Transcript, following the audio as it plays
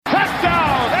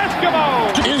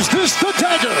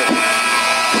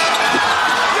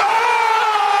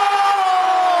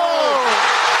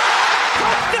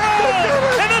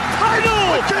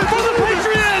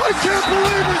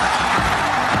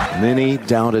Many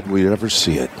doubted we'd ever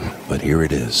see it, but here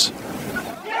it is.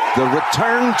 The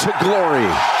return to glory.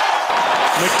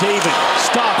 McDavid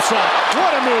stops up.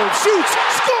 What a move. Shoots.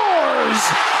 Scores!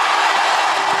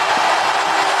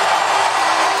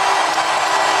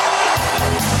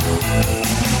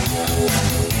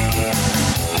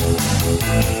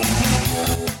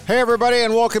 Hey, everybody,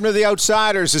 and welcome to The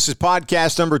Outsiders. This is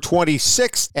podcast number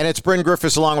 26, and it's Bryn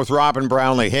Griffiths along with Robin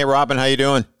Brownlee. Hey, Robin, how you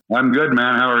doing? I'm good,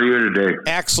 man. How are you today?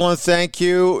 Excellent, thank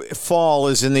you. Fall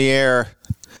is in the air.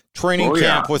 Training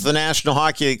camp with the National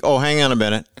Hockey League. Oh, hang on a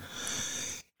minute.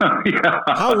 Yeah.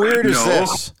 How weird is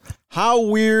this? How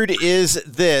weird is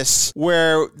this,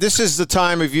 where this is the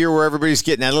time of year where everybody's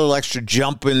getting that little extra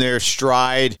jump in their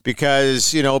stride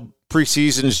because, you know,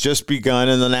 preseason's just begun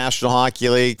in the National Hockey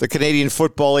League. The Canadian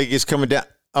Football League is coming down.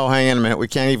 Oh, hang on a minute. We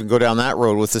can't even go down that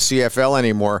road with the CFL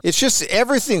anymore. It's just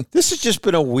everything. This has just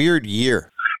been a weird year.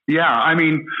 Yeah, I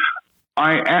mean,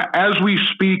 as we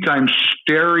speak, I'm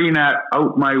staring out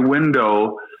my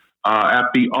window at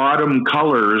the autumn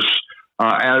colors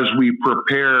as we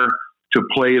prepare to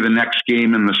play the next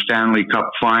game in the Stanley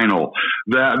Cup final.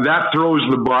 That throws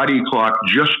the body clock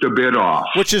just a bit off.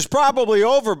 Which is probably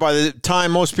over by the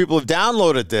time most people have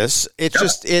downloaded this.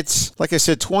 It's like I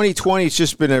said, 2020 has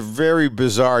just been a very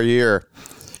bizarre year.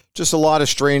 Just a lot of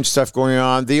strange stuff going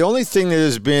on. The only thing that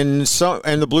has been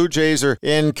and the Blue Jays are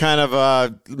in kind of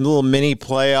a little mini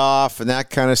playoff and that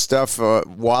kind of stuff,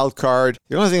 wild card.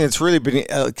 The only thing that's really been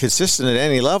consistent at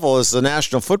any level is the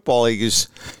National Football League is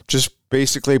just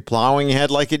basically plowing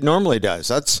ahead like it normally does.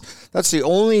 That's the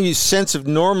only sense of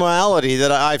normality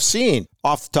that I've seen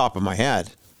off the top of my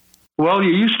head. Well,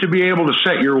 you used to be able to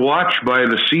set your watch by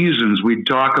the seasons. We'd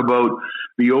talk about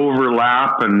the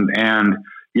overlap and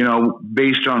you know,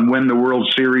 based on when the World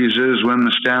Series is, when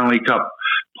the Stanley Cup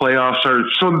playoffs are.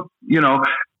 So, you know,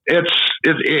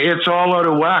 it's all out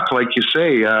of whack, like you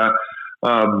say.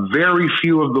 Very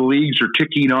few of the leagues are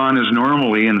ticking on as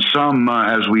normally, and some,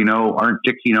 as we know, aren't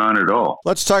ticking on at all.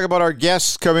 Let's talk about our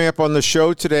guests coming up on the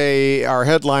show today. Our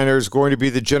headliner is going to be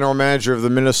the general manager of the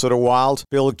Minnesota Wild,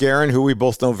 Bill Guerin, who we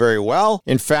both know very well.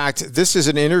 In fact, this is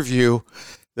an interview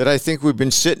that I think we've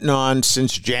been sitting on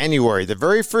since January. The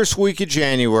very first week of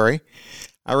January,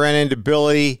 I ran into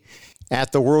Billy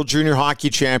at the World Junior Hockey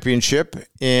Championship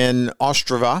in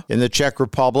Ostrava in the Czech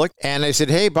Republic. And I said,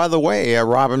 hey, by the way,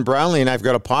 Robin Brownlee and I've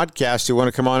got a podcast. You want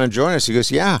to come on and join us? He goes,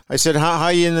 yeah. I said, how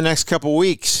are you in the next couple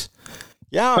weeks?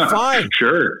 Yeah, I'm fine.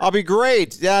 Sure. I'll be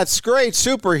great. That's great.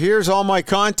 Super. Here's all my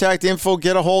contact info.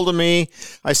 Get a hold of me.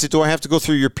 I said, do I have to go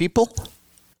through your people?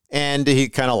 And he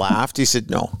kind of laughed. He said,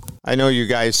 no, I know you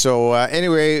guys. So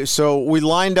anyway, so we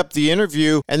lined up the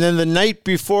interview. And then the night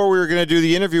before we were going to do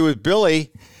the interview with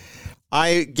Billy,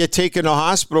 I get taken to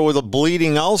hospital with a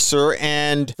bleeding ulcer.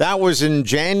 And that was in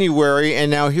January. And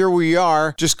now here we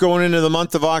are just going into the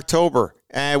month of October.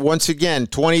 And once again,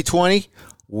 2020,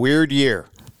 weird year.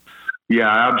 Yeah,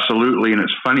 absolutely. And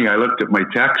it's funny. I looked at my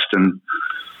text and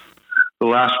the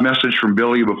last message from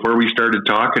Billy before we started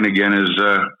talking again is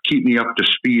keep me up to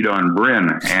speed on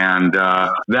Bryn. And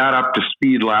that up to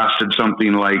speed lasted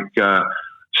something like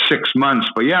 6 months.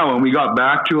 But yeah, when we got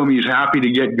back to him, he's happy to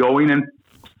get going. And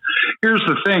here's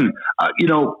the thing, you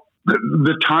know,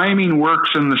 the timing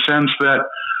works in the sense that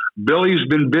Billy's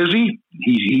been busy.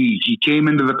 He came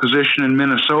into the position in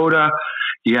Minnesota.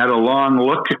 He had a long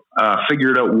look,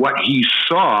 figured out what he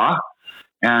saw.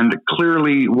 And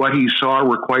clearly what he saw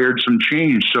required some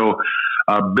change. So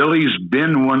Billy's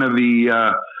been one of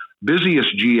the busiest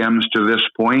GMs to this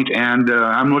point, and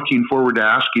I'm looking forward to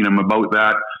asking him about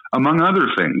that, among other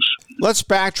things. Let's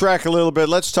backtrack a little bit.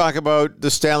 Let's talk about the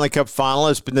Stanley Cup final.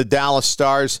 It's been the Dallas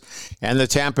Stars and the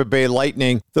Tampa Bay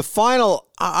Lightning. The final,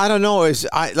 I don't know,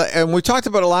 and we talked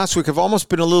about it last week. I've almost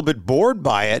been a little bit bored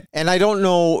by it, and I don't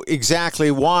know exactly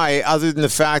why, other than the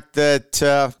fact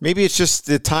that maybe it's just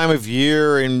the time of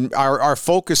year and our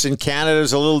focus in Canada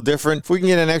is a little different. If we can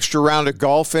get an extra round of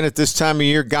golf in at this time of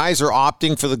year, guys are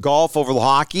opting for the golf over the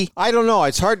hockey. I don't know.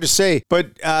 It's hard to say,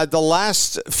 but the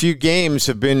last few games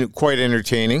have been quite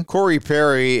entertaining. Corey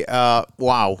Perry,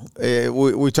 wow.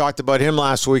 We talked about him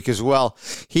last week as well.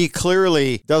 He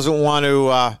clearly doesn't want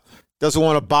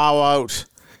to bow out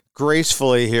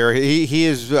gracefully here. He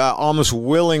is almost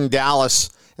willing Dallas.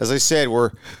 As I said,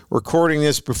 we're recording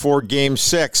this before Game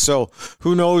 6, so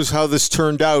who knows how this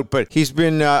turned out, but he's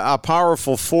been a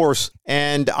powerful force,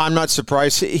 and I'm not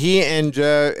surprised. He and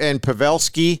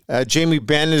Pavelski, Jamie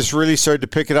Benn has really started to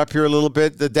pick it up here a little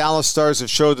bit. The Dallas Stars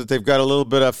have showed that they've got a little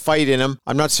bit of fight in them.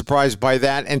 I'm not surprised by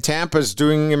that, and Tampa's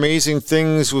doing amazing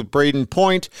things with Braden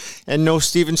Point and no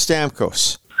Steven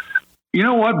Stamkos. You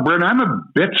know what, Brent? I'm a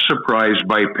bit surprised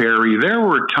by Perry. There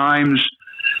were times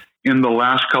in the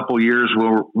last couple of years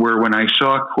where when I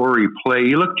saw Corey play,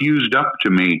 he looked used up to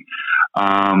me.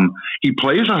 He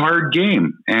plays a hard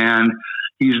game, and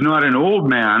he's not an old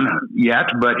man yet,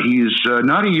 but he's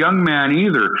not a young man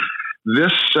either.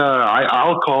 This,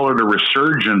 I'll call it a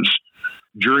resurgence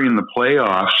during the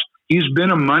playoffs. He's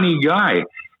been a money guy,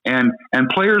 and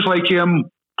players like him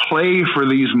play for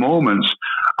these moments.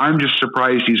 I'm just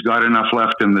surprised he's got enough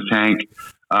left in the tank.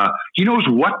 He knows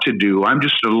what to do. I'm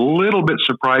just a little bit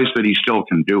surprised that he still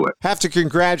can do it. Have to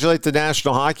congratulate the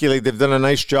National Hockey League. They've done a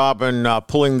nice job in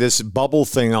pulling this bubble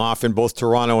thing off in both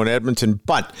Toronto and Edmonton.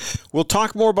 But we'll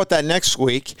talk more about that next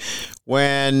week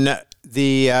when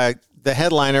the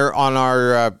headliner on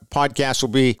our podcast will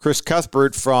be Chris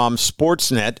Cuthbert from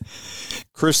Sportsnet.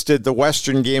 Chris did the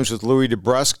Western games with Louis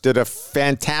DeBrusque, did a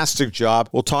fantastic job.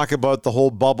 We'll talk about the whole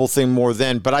bubble thing more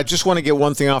then, but I just want to get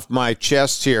one thing off my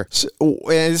chest here. So,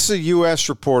 this is a U.S.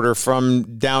 reporter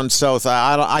from down south.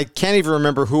 I can't even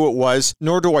remember who it was,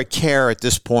 nor do I care at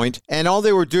this point. And all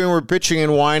they were doing were bitching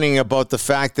and whining about the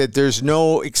fact that there's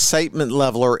no excitement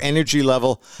level or energy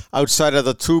level outside of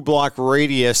the 2-block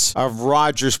radius of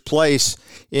Rogers Place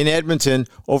in Edmonton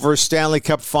over a Stanley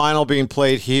Cup final being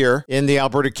played here in the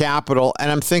Alberta capital.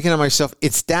 And I'm thinking to myself,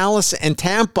 it's Dallas and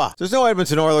Tampa. There's no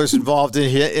Edmonton Oilers involved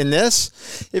in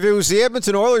this. If it was the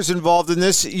Edmonton Oilers involved in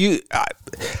this,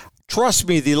 trust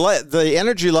me, the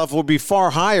energy level would be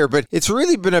far higher. But it's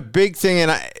really been a big thing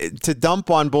to dump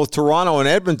on both Toronto and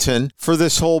Edmonton for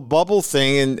this whole bubble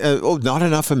thing. And not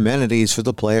enough amenities for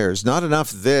the players. Not enough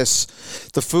this.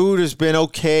 The food has been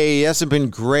okay. It hasn't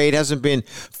been great. It hasn't been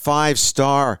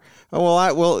 5-star.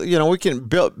 We can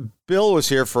Bill was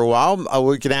here for a while.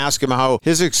 We can ask him how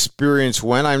his experience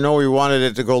went. I know he wanted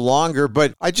it to go longer,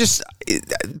 but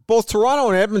both Toronto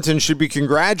and Edmonton should be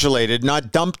congratulated,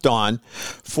 not dumped on,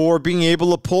 for being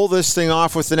able to pull this thing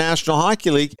off with the National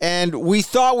Hockey League. And we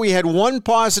thought we had one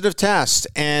positive test,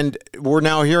 and we're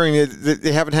now hearing that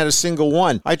they haven't had a single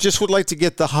one. I just would like to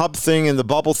get the hub thing and the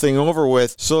bubble thing over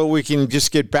with so we can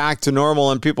just get back to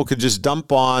normal and people could just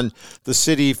dump on the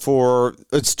city for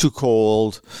it's too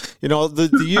cold. The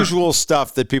usual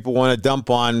stuff that people want to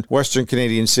dump on Western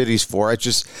Canadian cities for. I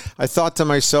thought to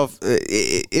myself,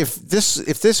 if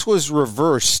this was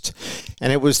reversed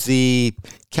and it was the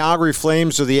Calgary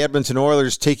Flames or the Edmonton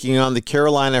Oilers taking on the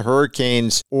Carolina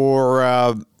Hurricanes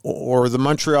or the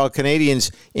Montreal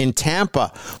Canadiens in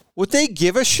Tampa, would they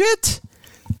give a shit?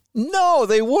 No,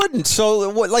 they wouldn't.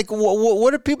 So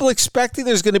what are people expecting?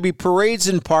 There's going to be parades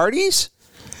and parties?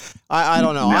 I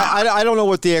don't know. I don't know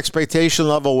what the expectation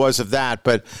level was of that,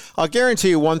 but I'll guarantee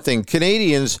you one thing.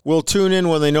 Canadians will tune in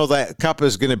when they know that cup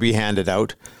is going to be handed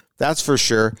out. That's for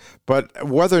sure. But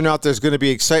whether or not there's going to be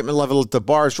excitement level at the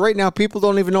bars, right now people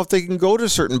don't even know if they can go to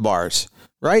certain bars,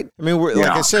 right? I mean, like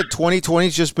I said, 2020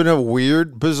 has just been a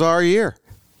weird, bizarre year.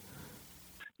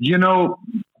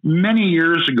 Many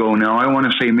years ago now, I want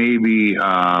to say maybe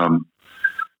 12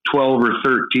 or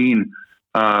 13,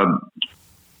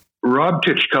 Rob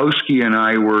Tichkowski and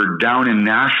I were down in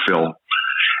Nashville,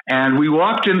 and we were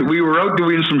out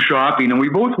doing some shopping, and we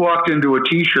both walked into a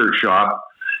t-shirt shop,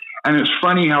 and it's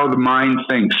funny how the mind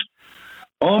thinks.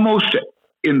 Almost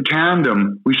in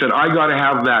tandem, we said, I got to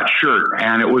have that shirt,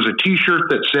 and it was a t-shirt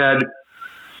that said,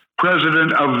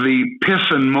 President of the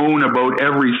Piss and Moan About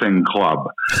Everything Club.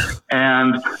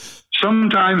 And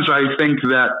sometimes I think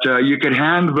that you could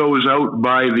hand those out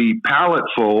by the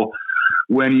palletful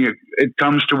when it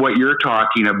comes to what you're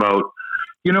talking about.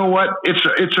 You know what?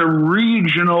 It's a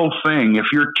regional thing.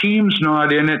 If your team's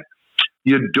not in it,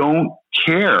 you don't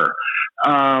care.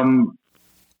 What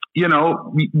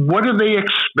do they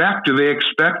expect? Do they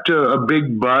expect a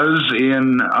big buzz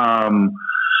in, down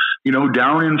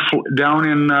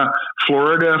in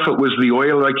Florida? If it was the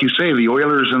Oilers, like you say, the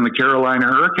Oilers and the Carolina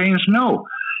Hurricanes? No.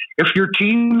 If your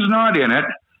team's not in it,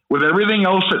 with everything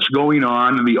else that's going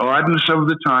on, the oddness of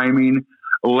the timing,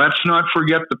 let's not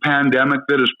forget the pandemic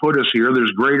that has put us here.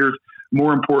 There's greater,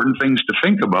 more important things to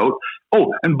think about.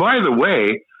 Oh, and by the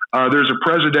way, there's a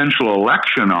presidential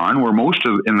election on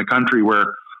in the country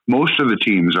where most of the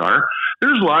teams are.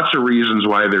 There's lots of reasons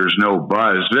why there's no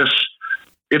buzz.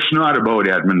 It's not about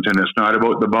Edmonton. It's not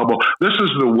about the bubble. This is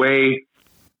the way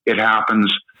it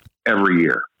happens every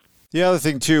year. The other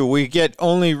thing, too, we get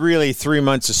only really 3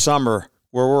 months of summer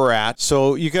where we're at.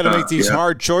 So you got to make these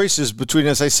hard choices between,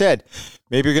 as I said,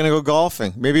 maybe you're going to go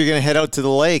golfing. Maybe you're going to head out to the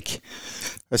lake.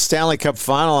 A Stanley Cup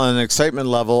final on an excitement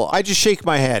level. I just shake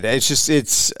my head.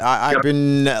 I've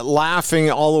been laughing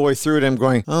all the way through it. I'm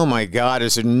going, oh my God,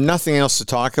 is there nothing else to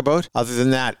talk about other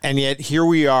than that? And yet here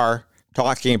we are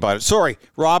talking about it. Sorry,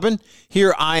 Robin,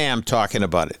 here I am talking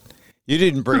about it. You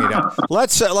didn't bring it up.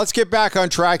 Let's get back on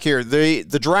track here.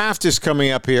 The draft is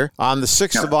coming up here on the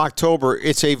 6th of October.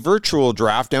 It's a virtual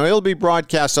draft. Now, it'll be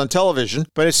broadcast on television,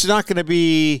 but it's not going to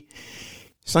be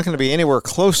anywhere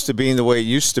close to being the way it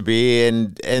used to be.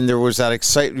 And there was that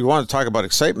excitement. You want to talk about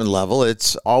excitement level.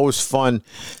 It's always fun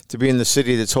to be in the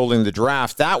city that's holding the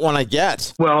draft. That one I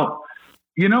get. Well,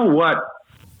 you know what?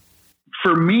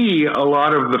 For me, a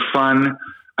lot of the fun,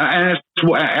 and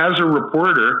as a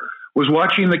reporter, was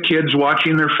watching the kids,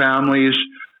 watching their families,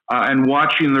 and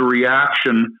watching the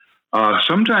reaction,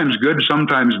 sometimes good,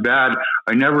 sometimes bad.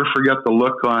 I never forget the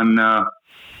look on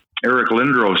Eric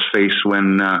Lindros' face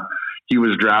when he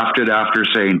was drafted after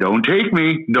saying, "Don't take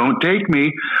me, don't take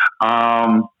me."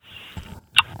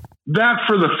 That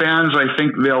for the fans, I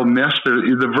think they'll miss.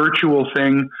 The virtual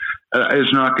thing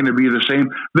is not going to be the same.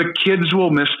 The kids will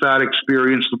miss that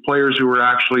experience, the players who are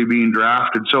actually being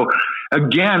drafted. So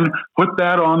again, put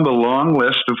that on the long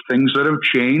list of things that have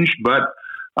changed, but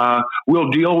we'll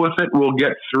deal with it. We'll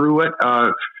get through it.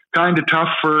 Kind of tough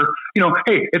for,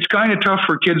 hey, it's kind of tough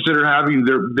for kids that are having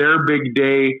their big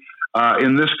day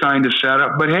in this kind of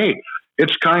setup, but hey,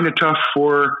 it's kind of tough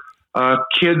for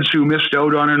kids who missed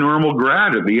out on a normal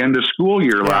grad at the end of school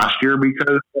year last year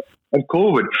because of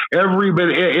COVID.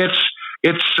 Everybody,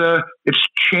 it's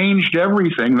changed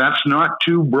everything. That's not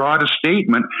too broad a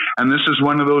statement, and this is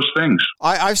one of those things.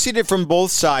 I've seen it from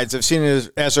both sides. I've seen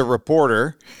it as a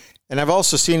reporter, and I've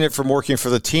also seen it from working for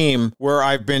the team where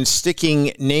I've been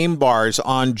sticking name bars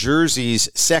on jerseys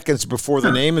seconds before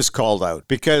the name is called out.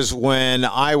 Because when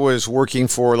I was working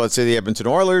for, let's say, the Edmonton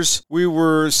Oilers, we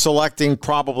were selecting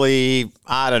probably,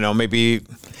 maybe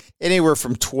anywhere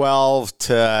from 12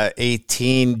 to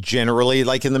 18 generally,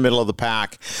 like in the middle of the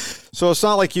pack. So it's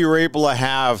not like you were able to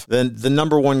have the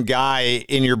number one guy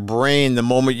in your brain the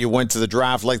moment you went to the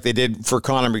draft like they did for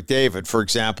Connor McDavid, for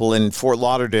example, in Fort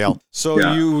Lauderdale.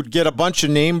 So you would get a bunch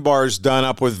of name bars done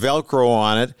up with Velcro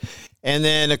on it. And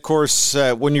then, of course,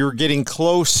 when you're getting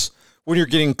close,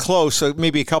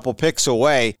 maybe a couple picks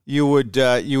away, you would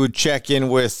check in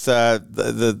with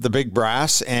the big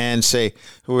brass and say,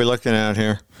 "Who are we looking at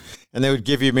here?" And they would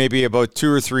give you maybe about 2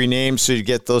 or 3 names, so you'd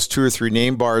get those 2 or 3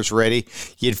 name bars ready.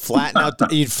 You'd flatten out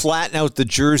the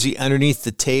jersey underneath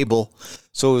the table,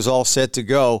 so it was all set to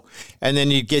go. And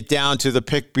then you'd get down to the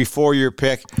pick before your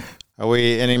pick. Are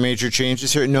we any major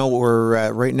changes here? No, we're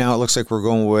right now. It looks like we're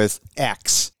going with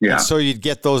X. Yeah. And so you'd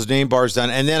get those name bars done,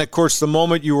 and then of course the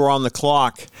moment you were on the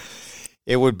clock,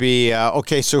 it would be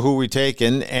okay. So who are we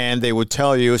taking? And they would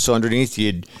tell you. So underneath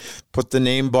you'd put the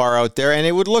name bar out there, and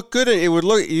it would look good. It would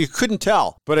look, you couldn't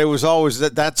tell, but it was always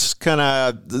that's kind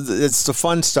of, it's the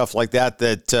fun stuff like that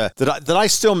I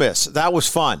still miss. That was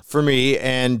fun for me.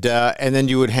 And then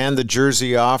you would hand the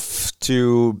jersey off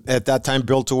to, at that time,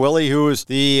 Bill Guerin, who was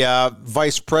the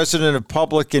vice president of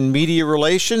public and media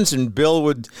relations, and Bill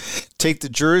would take the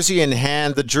jersey and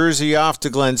hand the jersey off to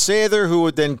Glenn Sather, who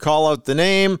would then call out the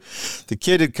name. The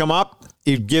kid would come up.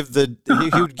 He would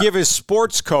give his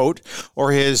sports coat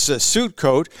or his suit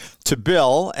coat to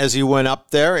Bill as he went up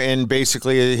there, and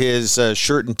basically his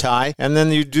shirt and tie. And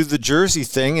then you'd do the jersey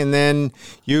thing, and then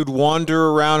you'd wander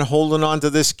around holding on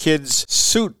to this kid's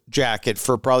suit jacket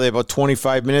for probably about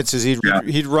 25 minutes as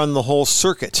he'd run the whole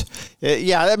circuit.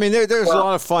 I mean, there's a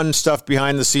lot of fun stuff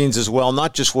behind the scenes as well,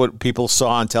 not just what people saw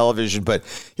on television, but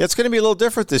it's going to be a little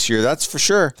different this year, that's for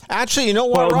sure. Actually, you know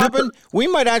what, Robin? We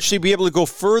might actually be able to go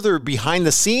further behind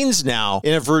the scenes now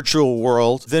in a virtual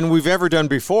world than we've ever done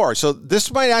before. So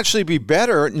this might actually be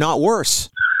better, not worse.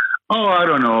 Oh, I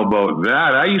don't know about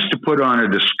that. I used to put on a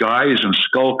disguise and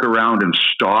skulk around and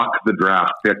stalk the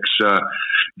draft picks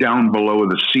down below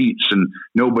the seats, and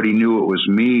nobody knew it was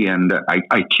me. And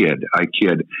I kid.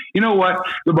 You know what?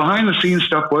 The behind the scenes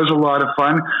stuff was a lot of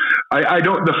fun.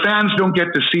 The fans don't get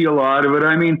to see a lot of it.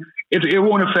 I mean, it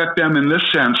won't affect them in this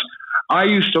sense. I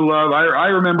used to love, I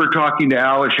remember talking to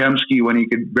Alex Hemsky when he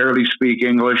could barely speak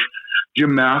English,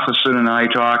 Jim Matheson and I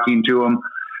talking to him.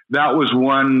 That was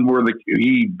one where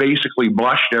he basically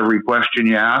blushed every question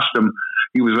you asked him.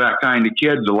 He was that kind of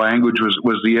kid. The language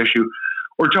was the issue.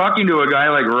 Or talking to a guy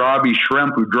like Robbie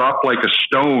Schremp, who dropped like a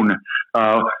stone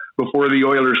before the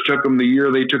Oilers took him the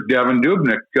year they took Devin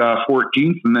Dubnyk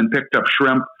 14th and then picked up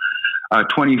Schremp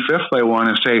 25th, I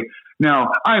want to say.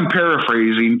 Now, I'm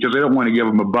paraphrasing because I don't want to give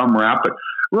him a bum rap, but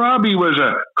Robbie was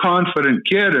a confident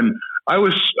kid, and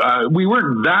we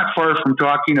weren't that far from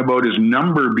talking about his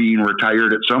number being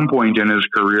retired at some point in his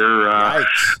career.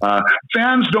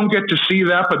 Fans don't get to see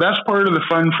that, but that's part of the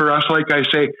fun for us. Like I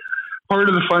say, part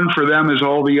of the fun for them is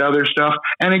all the other stuff.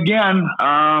 And again,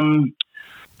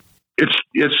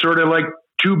 it's sort of like,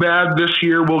 too bad this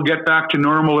year. We'll get back to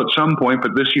normal at some point,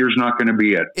 but this year's not going to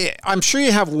be it. I'm sure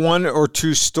you have one or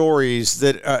two stories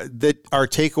that are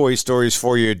takeaway stories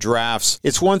for your drafts.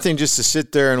 It's one thing just to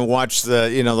sit there and watch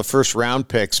the first round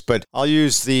picks, but I'll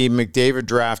use the McDavid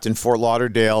draft in Fort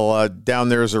Lauderdale down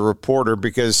there as a reporter,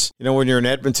 because when you're in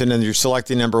Edmonton and you're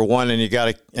selecting number one and you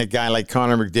got a guy like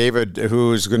Connor McDavid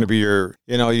who is going to be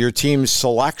your team's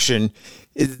selection.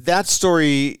 That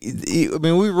story, I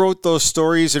mean, we wrote those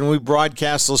stories and we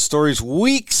broadcast those stories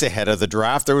weeks ahead of the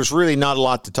draft. There was really not a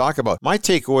lot to talk about. My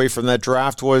takeaway from that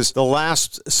draft was the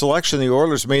last selection the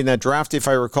Oilers made in that draft, if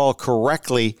I recall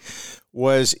correctly,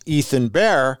 was Ethan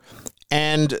Bear.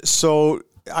 And so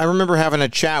I remember having a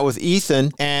chat with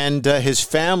Ethan and his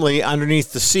family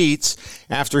underneath the seats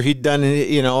after he'd done,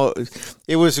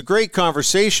 it was a great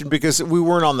conversation because we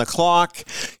weren't on the clock.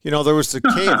 There was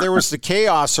the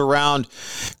chaos around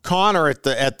Connor at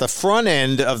the front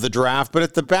end of the draft, but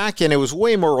at the back end, it was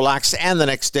way more relaxed, and the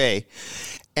next day.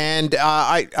 And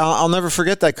I'll never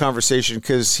forget that conversation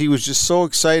because he was just so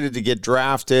excited to get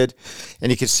drafted, and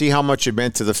you could see how much it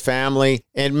meant to the family.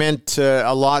 It meant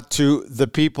a lot to the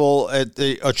people at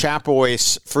the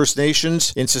Ochapowace First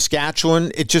Nations in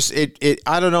Saskatchewan.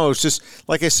 I don't know. It's just,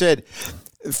 like I said,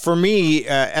 for me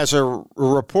as a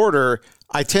reporter,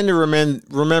 I tend to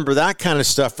remember that kind of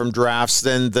stuff from drafts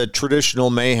than the traditional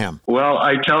mayhem. Well,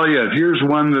 I tell you, here's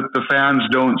one that the fans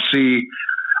don't see.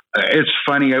 It's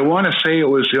funny. I want to say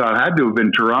it had to have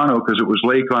been Toronto because it was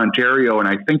Lake Ontario, and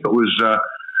I think it was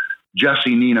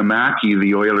Jesse Niinamaki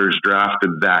the Oilers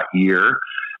drafted that year.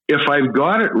 If I've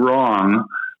got it wrong,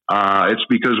 it's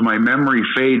because my memory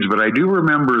fades, but I do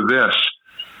remember this.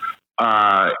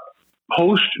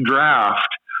 Post-draft,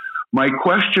 my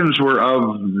questions were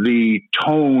of the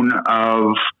tone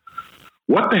of,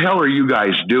 what the hell are you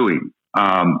guys doing?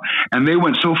 And they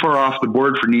went so far off the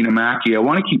board for Niinamaki. I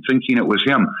want to keep thinking it was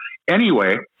him.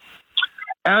 Anyway,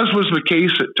 as was the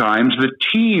case at times, the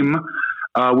team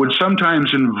would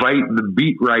sometimes invite the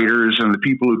beat writers and the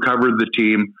people who covered the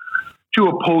team to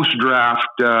a post-draft,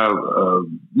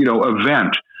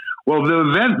 event. Well, the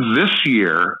event this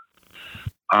year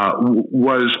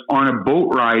was on a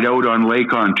boat ride out on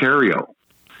Lake Ontario.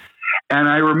 And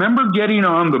I remember getting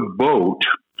on the boat,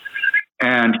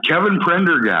 and Kevin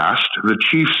Prendergast, the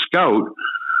chief scout,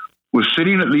 was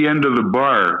sitting at the end of the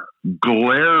bar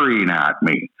glaring at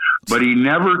me, but he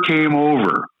never came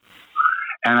over.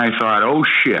 And I thought, oh,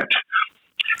 shit.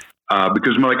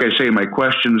 Because, like I say, my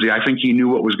questions, I think he knew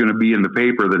what was going to be in the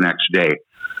paper the next day.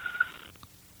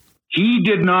 He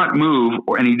did not move,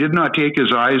 and he did not take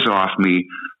his eyes off me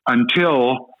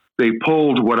until they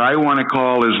pulled what I want to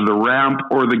call is the ramp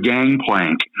or the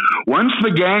gangplank. Once the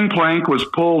gangplank was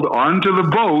pulled onto the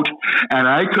boat and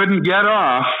I couldn't get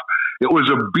off, it was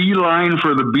a beeline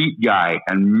for the beat guy.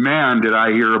 And man, did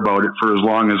I hear about it for as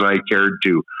long as I cared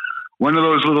to. One of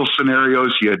those little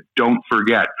scenarios you don't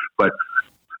forget. But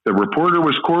the reporter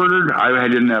was quartered. I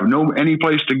didn't have any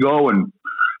place to go, and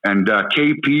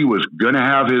KP was going to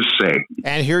have his say.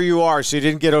 And here you are, so you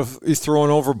didn't get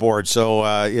thrown overboard. So,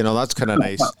 that's kind of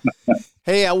nice.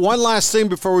 Hey, one last thing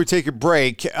before we take a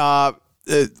break.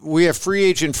 We have free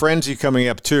agent frenzy coming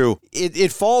up, too.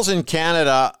 It falls in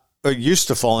Canada, or used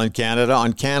to fall in Canada,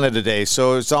 on Canada Day.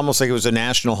 So it's almost like it was a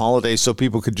national holiday, so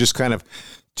people could just kind of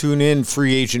tune in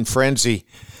free agent frenzy.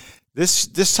 This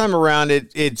time around,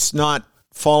 it's not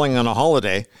falling on a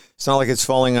holiday. It's not like it's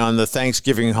falling on the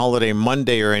Thanksgiving holiday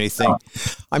Monday or anything.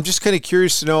 I'm just kind of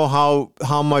curious to know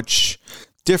how much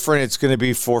different it's going to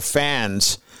be for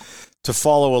fans to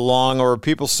follow along, or are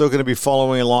people still going to be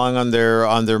following along on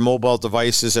their mobile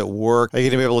devices at work? Are you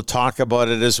going to be able to talk about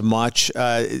it as much?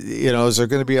 Is there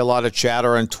going to be a lot of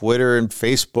chatter on Twitter and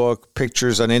Facebook,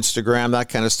 pictures on Instagram, that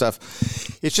kind of stuff?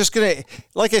 It's just going to,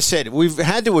 like I said, we've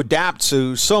had to adapt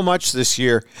to so much this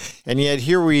year, and yet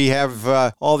here we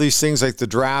have all these things like the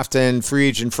draft and free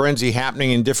agent frenzy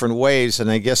happening in different ways, and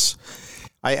I guess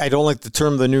I don't like the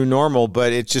term the new normal,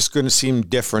 but it's just going to seem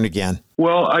different again.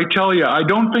 Well, I tell you, I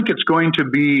don't think it's going to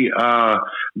be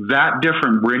that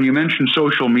different, Bryn. You mentioned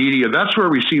social media. That's where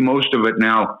we see most of it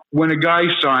now. When a guy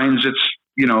signs,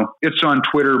 it's on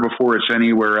Twitter before it's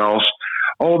anywhere else.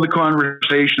 All the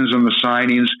conversations and the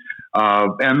signings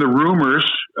and the rumors,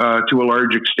 to a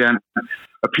large extent,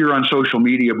 appear on social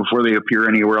media before they appear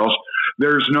anywhere else.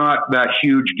 There's not that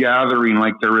huge gathering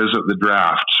like there is at the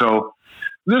draft. So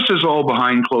this is all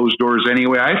behind closed doors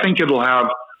anyway. I think it'll have,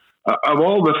 of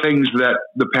all the things that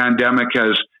the pandemic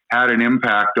has had an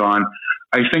impact on,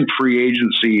 I think free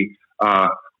agency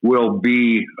will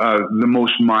be the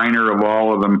most minor of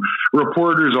all of them.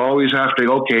 Reporters always have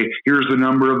to, okay, here's the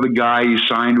number of the guy you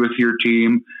signed with your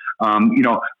team.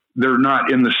 they're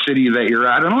not in the city that you're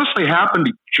at, unless they happen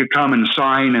to come and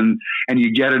sign and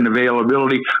you get an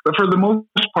availability. But for the most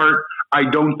part, I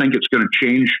don't think it's going to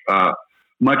change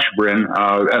much, Bryn,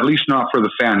 at least not for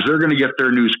the fans. They're going to get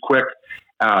their news quick.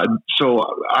 So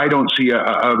I don't see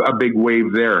a big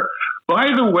wave there. By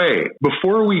the way,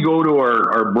 before we go to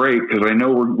our break, because I know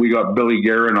we got Billy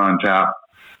Guerin on tap,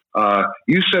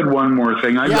 you said one more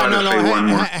thing. I got to say one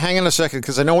more. Hang on a second,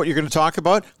 because I know what you're going to talk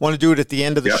about. I want to do it at the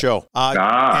end of the show.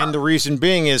 And the reason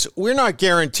being is we're not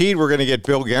guaranteed we're going to get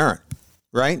Bill Guerin,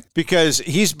 right? Because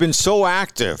he's been so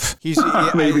active.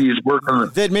 Maybe he's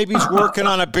working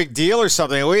on a big deal or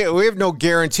something. We have no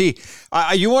guarantee.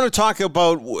 You want to talk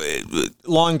about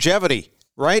longevity,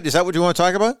 right? Is that what you want to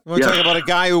talk about? You want to talk about a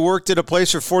guy who worked at a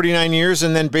place for 49 years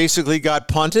and then basically got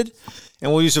punted?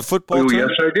 And we'll use a football term? Yes,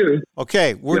 I do.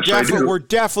 Okay, we're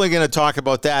definitely going to talk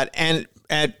about that. And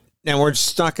we're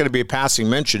just not going to be a passing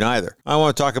mention either. I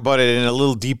want to talk about it in a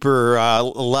little deeper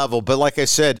level. But like I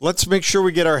said, let's make sure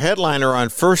we get our headliner on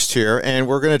first here. And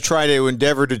we're going to try to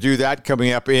endeavor to do that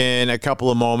coming up in a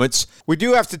couple of moments. We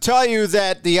do have to tell you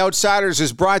that The Outsiders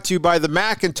is brought to you by the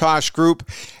Macintosh Group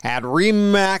at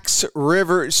Remax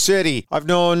River City. I've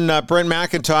known Brent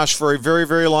McIntosh for a very,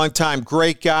 very long time.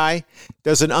 Great guy.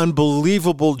 Does an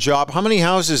unbelievable job. How many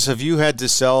houses have you had to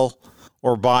sell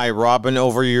or buy, Robin,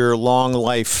 over your long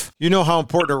life? You know how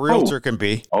important a realtor can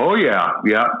be. Oh, yeah.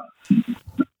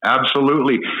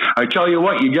 Absolutely. I tell you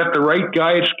what, you get the right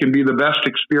guy, it can be the best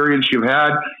experience you've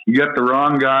had. You get the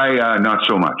wrong guy, not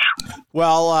so much.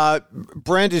 Well,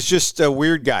 Brent is just a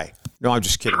weird guy. No, I'm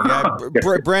just kidding.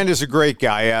 Brent is a great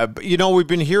guy. We've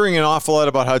been hearing an awful lot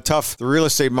about how tough the real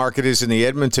estate market is in the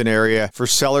Edmonton area for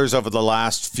sellers over the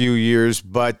last few years.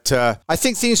 But I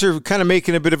think things are kind of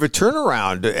making a bit of a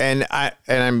turnaround. And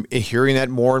I'm hearing that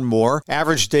more and more.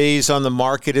 Average days on the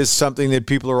market is something that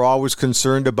people are always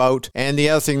concerned about. And the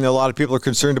other thing that a lot of people are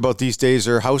concerned about these days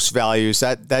are house values,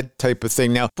 that type of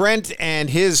thing. Now, Brent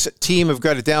and his team have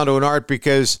got it down to an art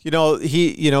because,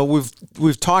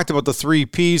 we've talked about the 3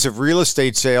 Ps of real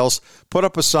estate sales. Put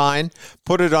up a sign,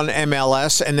 put it on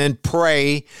MLS, and then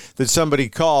pray that somebody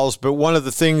calls. But one of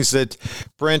the things that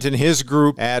Brent and his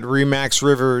group at Remax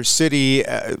River City,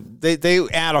 they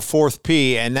add a 4th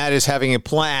P, and that is having a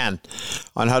plan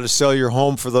on how to sell your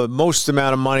home for the most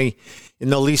amount of money in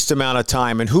the least amount of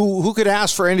time. And who could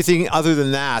ask for anything other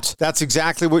than that? That's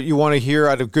exactly what you want to hear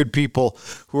out of good people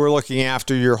who are looking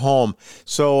after your home.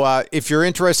 So if you're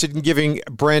interested in giving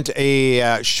Brent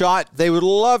a shot, they would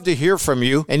love to hear from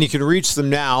you, and you can reach them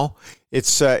now.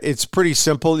 It's pretty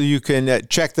simple. You can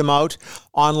check them out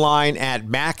online at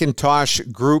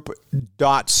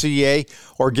macintoshgroup.ca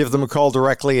or give them a call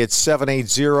directly at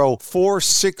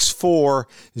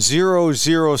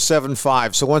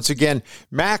 780-464-0075. So once again,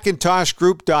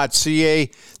 macintoshgroup.ca.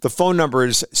 The phone number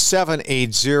is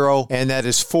 780, and that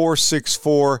is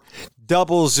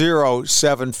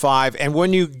 464-0075. And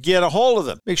when you get a hold of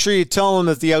them, make sure you tell them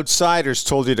that the Outsiders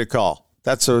told you to call.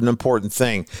 That's an important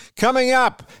thing. Coming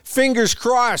up, fingers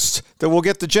crossed that we'll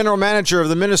get the general manager of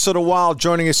the Minnesota Wild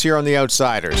joining us here on The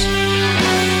Outsiders.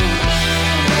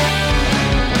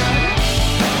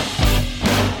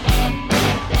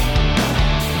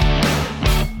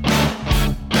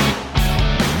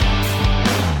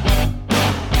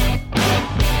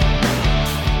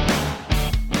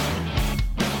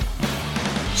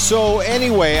 So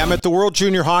anyway, I'm at the World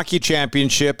Junior Hockey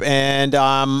Championship, and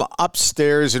I'm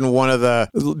upstairs in one of the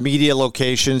media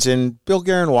locations, and Bill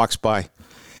Guerin walks by.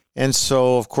 And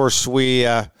so, of course, we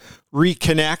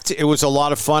reconnect. It was a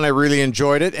lot of fun. I really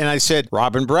enjoyed it. And I said,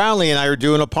 Robin Brownlee and I are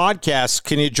doing a podcast.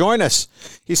 Can you join us?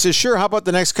 He says, sure. How about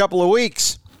the next couple of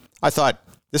weeks? I thought,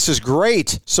 this is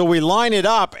great. So we line it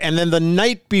up, and then the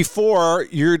night before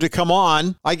you're to come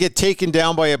on, I get taken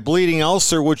down by a bleeding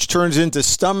ulcer, which turns into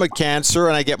stomach cancer,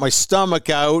 and I get my stomach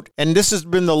out. And this has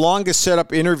been the longest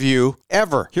set-up interview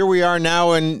ever. Here we are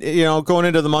now, and going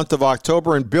into the month of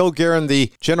October, and Bill Guerin,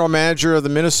 the general manager of the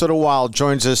Minnesota Wild,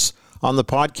 joins us on the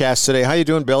podcast today. How you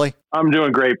doing, Billy? I'm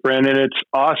doing great, Brendan. It's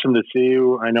awesome to see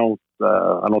you. I know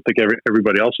I don't think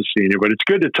everybody else is seeing you, but it's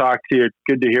good to talk to you. It's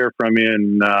good to hear from you,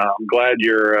 and I'm glad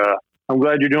you're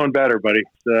doing better, buddy.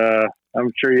 I'm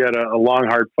sure you had a long,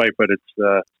 hard fight, but it's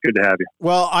good to have you.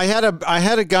 Well, I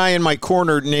had a guy in my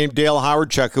corner named Dale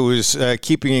Howardchuk who was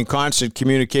keeping in constant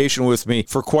communication with me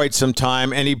for quite some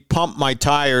time, and he pumped my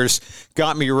tires,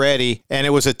 got me ready, and it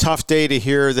was a tough day to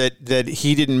hear that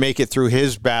he didn't make it through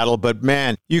his battle. But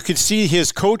man, you could see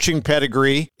his coaching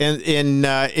pedigree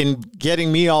in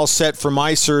getting me all set for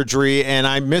my surgery, and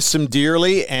I miss him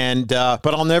dearly. But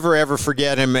I'll never ever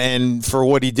forget him and for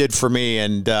what he did for me.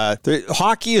 And the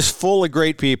hockey is full full of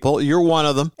great people. You're one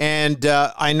of them. And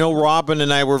I know Robin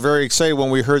and I were very excited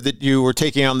when we heard that you were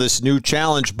taking on this new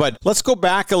challenge. But let's go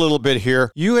back a little bit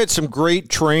here. You had some great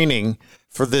training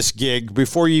for this gig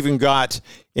before you even got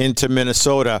into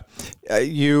Minnesota.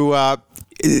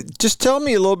 Just tell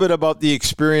me a little bit about the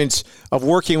experience of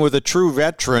working with a true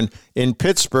veteran in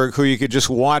Pittsburgh who you could just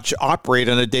watch operate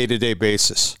on a day-to-day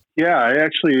basis. Yeah, I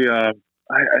actually,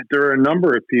 there are a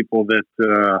number of people that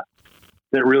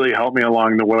really helped me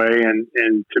along the way,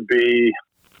 and to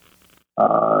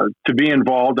be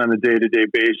involved on a day-to-day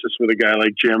basis with a guy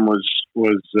like Jim was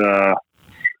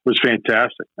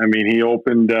fantastic. I mean, he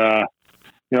opened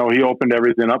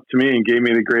everything up to me and gave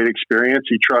me the great experience.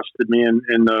 He trusted me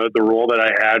in the role that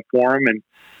I had for him. And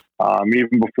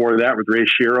even before that with Ray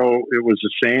Shiro, it was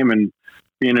the same. And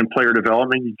being in player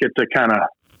development, you get to kind of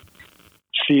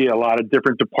see a lot of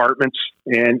different departments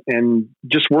and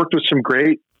just worked with some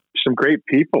great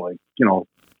people, like,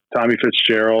 Tommy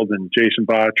Fitzgerald and Jason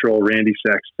Bottrell, Randy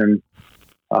Sexton,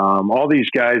 all these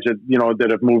guys that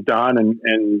have moved on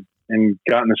and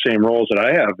gotten the same roles that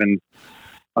I have. And,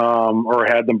 or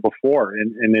had them before.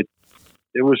 And it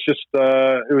was just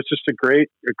a great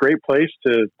place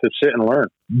to sit and learn.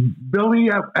 Billy,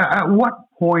 at what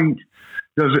point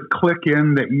does it click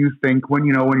in that you think when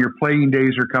your playing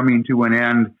days are coming to an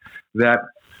end that,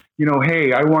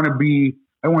 hey, I want to be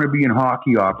in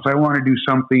hockey ops. I want to do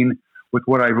something with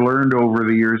what I've learned over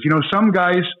the years. Some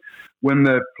guys, when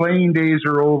the playing days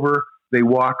are over, they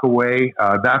walk away.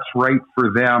 That's right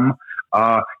for them.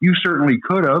 You certainly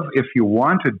could have if you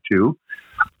wanted to.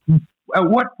 At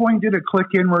what point did it click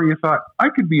in where you thought, I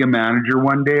could be a manager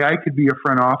one day, I could be a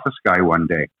front office guy one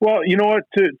day? Well, you know what,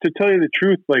 to tell you the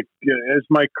truth, like as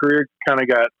my career kind of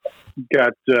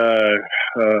got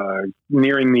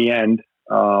nearing the end,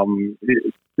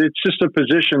 it's just a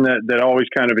position that always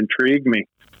kind of intrigued me.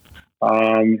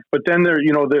 But then there,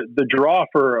 the draw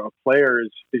for a player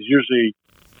is usually,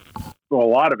 well,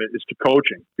 a lot of it is to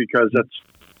coaching, because that's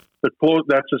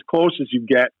as close as you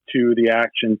get to the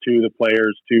action, to the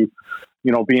players, to,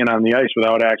 being on the ice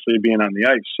without actually being on the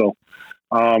ice. So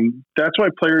that's why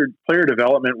player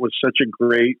development was such a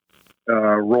great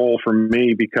role for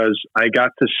me, because I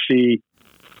got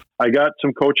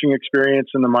some coaching experience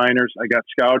in the minors. I got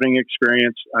scouting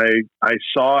experience. I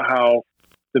saw how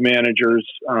the managers,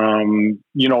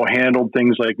 handled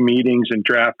things like meetings and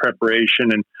draft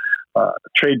preparation and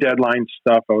trade deadline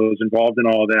stuff. I was involved in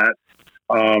all of that.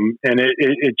 And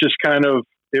it just kind of,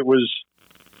 it was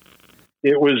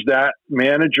that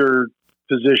manager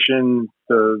position,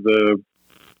 the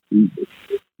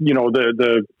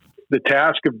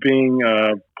task of being,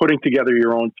 putting together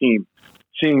your own team,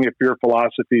 seeing if your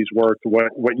philosophies work,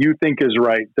 what you think is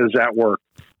right, does that work?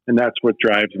 And that's what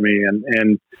drives me.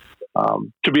 And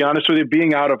to be honest with you,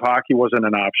 being out of hockey wasn't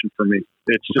an option for me.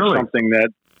 It's just really? Something that,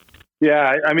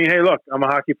 I mean, hey, look, I'm a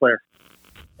hockey player.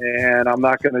 And I'm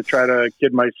not going to try to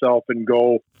kid myself and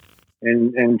go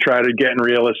and try to get in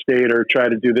real estate or try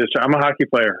to do this. I'm a hockey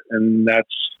player, and that's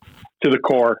to the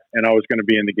core, and I was going to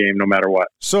be in the game no matter what.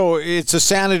 So it's a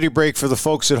sanity break for the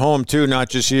folks at home too, not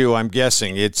just you. I'm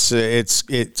guessing they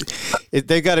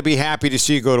got to be happy to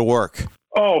see you go to work.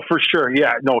 Oh, for sure.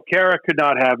 Yeah. No, Kara could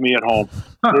not have me at home.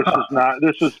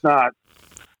 This is not.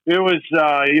 It was.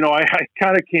 I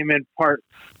kind of came in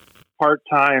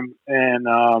part-time, and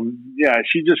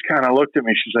she just kind of looked at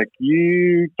me. She's like,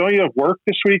 don't you have work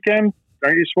this weekend?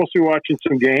 Aren't you supposed to be watching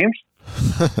some games?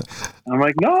 I'm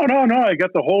like, no, I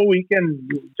got the whole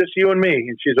weekend, just you and me.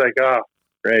 And she's like, oh,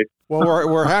 great. Well,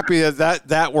 we're happy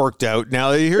that worked out.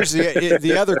 Now, here's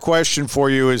the other question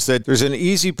for you is that there's an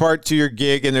easy part to your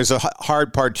gig and there's a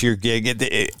hard part to your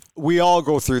gig. We all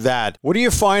go through that. What are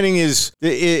you finding is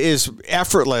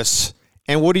effortless?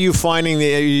 And what are you finding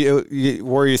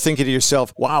where you're thinking to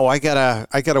yourself, "Wow, I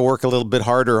gotta work a little bit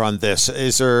harder on this"?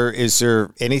 Is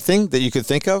there anything that you could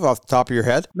think of off the top of your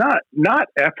head? Not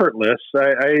effortless.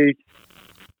 I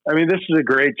mean, this is a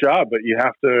great job, but you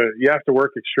have to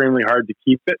work extremely hard to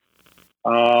keep it.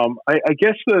 I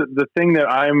guess the thing that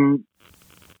I'm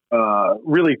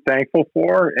really thankful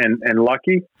for and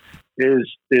lucky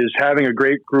is having a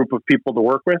great group of people to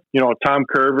work with. Tom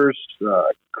Curvers,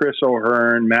 Chris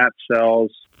O'Hearn, Matt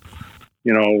Sells,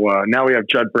 now we have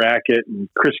Judd Brackett and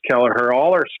Chris Kelleher,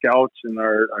 all our scouts and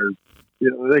our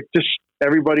just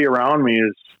everybody around me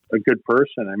is a good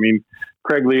person. I mean,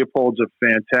 Craig Leopold's a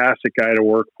fantastic guy to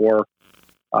work for.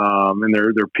 And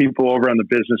they're people over on the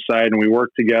business side, and we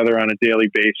work together on a daily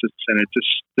basis. And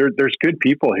there's good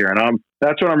people here, and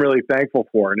that's what I'm really thankful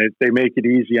for. And they make it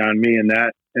easy on me in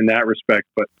that respect.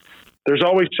 But there's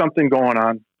always something going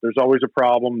on. There's always a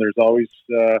problem. There's always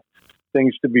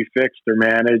things to be fixed or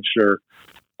managed, or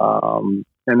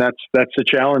and that's the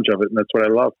challenge of it, and that's what I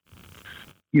love.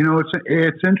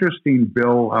 It's interesting,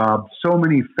 Bill. So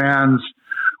many fans,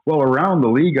 around the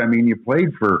league. I mean, you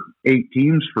played for 8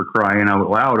 teams, for crying out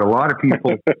loud. A lot of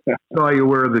people saw you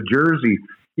wear the jersey.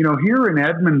 Here in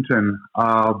Edmonton,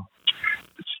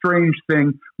 strange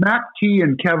thing. Mac T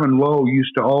and Kevin Lowe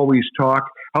used to always talk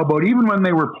how about even when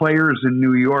they were players in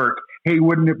New York, hey,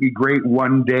 wouldn't it be great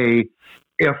one day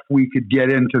if we could get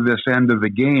into this end of the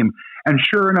game? And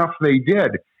sure enough, they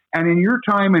did. And in your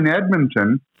time in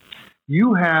Edmonton,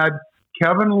 you had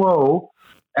Kevin Lowe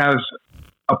as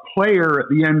a player at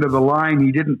the end of the line.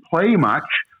 He didn't play much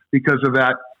because of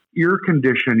that ear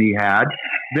condition he had.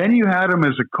 Then you had him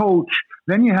as a coach.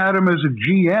 Then you had him as a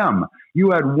GM.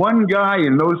 You had one guy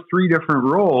in those 3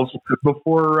 different roles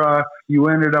before you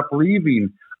ended up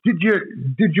leaving. Did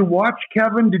you watch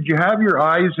Kevin? Did you have your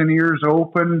eyes and ears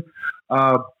open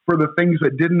for the things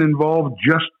that didn't involve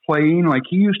just playing? Like,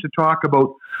 he used to talk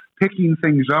about picking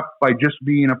things up by just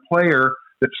being a player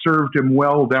that served him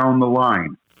well down the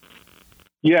line.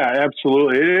 Yeah,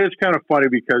 absolutely. It is kind of funny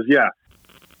because,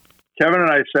 Kevin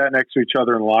and I sat next to each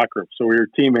other in the locker room. So we were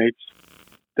teammates.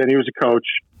 Then he was a coach.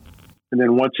 And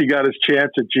then once he got his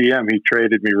chance at GM, he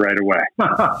traded me right away.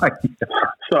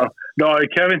 So, no,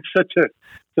 Kevin's such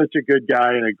a good guy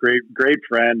and a great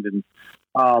friend. And,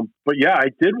 but yeah, I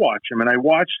did watch him, and I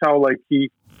watched how, he,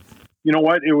 it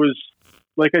was,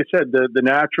 like I said, the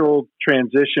natural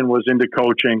transition was into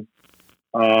coaching.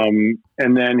 And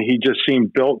then he just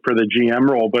seemed built for the GM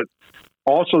role, but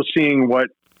also seeing what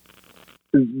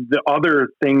the other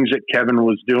things that Kevin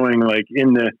was doing,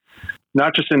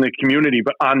 not just in the community,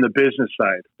 but on the business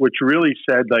side, which really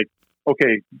said,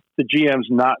 okay, the GM's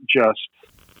not just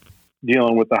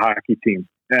dealing with the hockey team.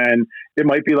 And it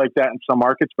might be like that in some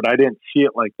markets, but I didn't see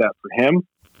it like that for him.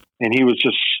 And he was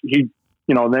just,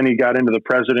 then he got into the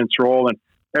president's role, and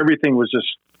everything was just,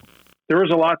 there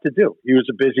was a lot to do. He was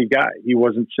a busy guy. He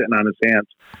wasn't sitting on his hands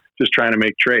just trying to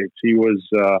make trades. He was,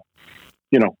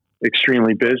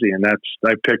 extremely busy, and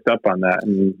I picked up on that,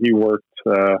 and he worked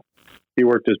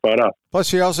his butt up.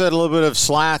 Plus, he also had a little bit of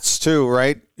slats too,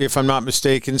 right? If I'm not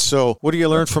mistaken. So what do you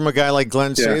learn from a guy like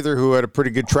Glenn Sather, who had a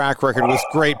pretty good track record with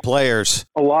great players?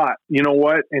 A lot. You know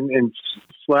what? And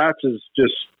Slats is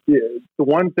just, the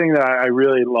one thing that I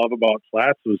really love about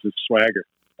Slats was his swagger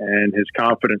and his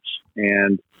confidence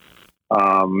and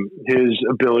his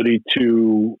ability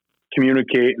to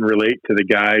communicate and relate to the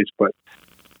guys. But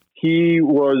he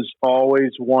was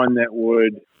always one that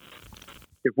would,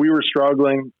 if we were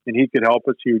struggling and he could help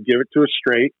us, he would give it to us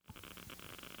straight.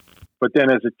 But then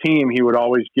as a team, he would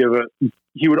always give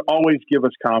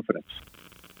us confidence.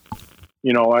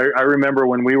 I remember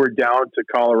when we were down to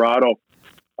Colorado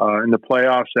in the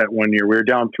playoffs that one year, we were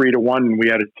down 3-1, and we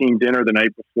had a team dinner the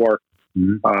night before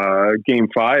Game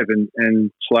 5,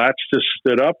 and Slats just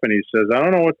stood up and he says, "I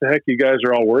don't know what the heck you guys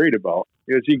are all worried about."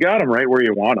 He goes, "You got them right where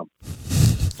you want them."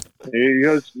 He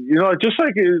goes, just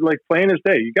like plain as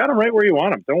day, you got them right where you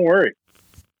want them. Don't worry.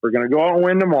 We're going to go out and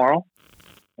win tomorrow,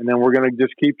 and then we're going to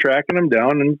just keep tracking them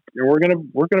down, and we're going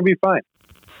to be fine.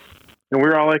 And we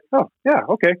were all like, "Oh yeah,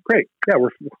 okay, great, yeah,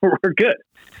 we're good."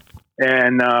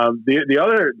 And the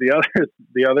other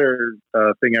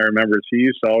thing I remember is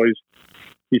he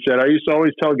said, "I used to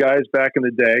always tell guys back in the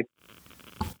day,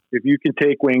 if you can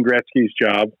take Wayne Gretzky's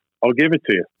job, I'll give it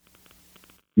to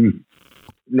you."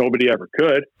 Nobody ever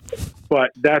could,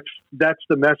 but that's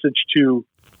the message to,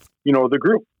 the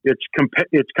group. It's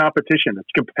competition.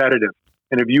 It's competitive.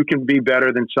 And if you can be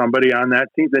better than somebody on that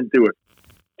team, then do it.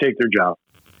 Take their job.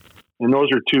 And those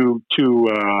are two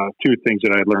things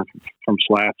that I learned from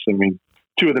Slats. I mean,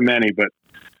 2 of the many, but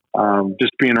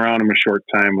just being around him a short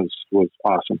time was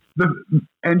awesome.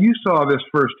 And you saw this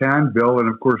firsthand, Bill, and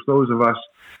of course those of us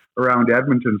around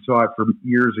Edmonton saw it for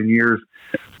years and years.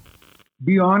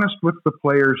 Be honest with the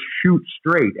players, shoot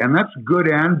straight, and that's good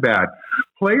and bad.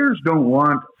 Players don't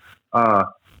want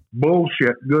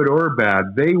bullshit, good or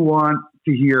bad. They want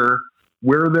to hear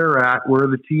where they're at, where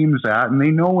the team's at, and they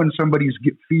know when somebody's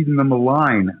feeding them a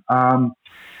line.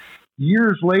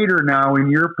 Years later now,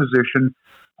 in your position,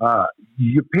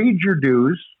 you paid your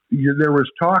dues. There was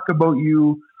talk about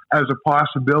you as a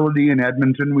possibility in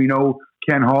Edmonton. We know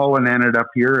Ken Holland ended up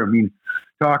here. I mean,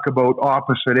 talk about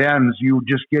opposite ends. You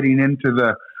just getting into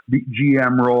the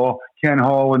GM role. Ken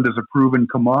Holland is a proven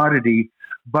commodity.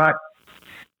 But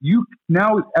you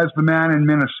now, as the man in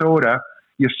Minnesota,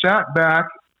 you sat back,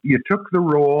 you took the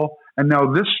role, and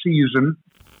now this season,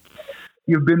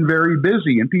 you've been very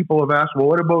busy. And people have asked, well,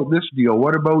 what about this deal?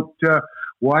 What about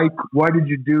Why did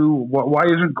you do? Why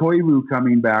isn't Koivu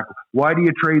coming back? Why do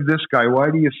you trade this guy? Why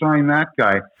do you sign that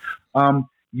guy?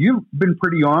 You've been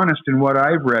pretty honest in what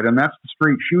I've read, and that's the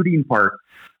straight shooting part.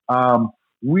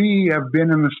 We have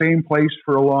been in the same place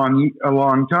for a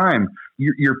long time.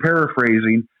 You're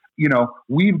paraphrasing.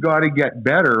 We've got to get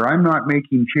better. I'm not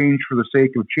making change for the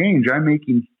sake of change. I'm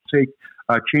making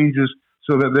changes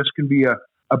so that this can be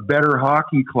a better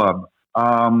hockey club.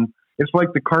 It's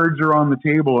like the cards are on the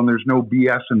table and there's no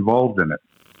BS involved in it.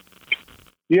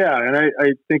 Yeah, and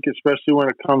I think especially when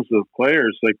it comes to the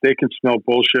players, like they can smell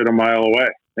bullshit a mile away.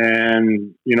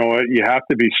 And you know what? You have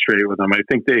to be straight with them. I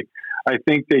think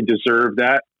they deserve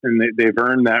that, and they've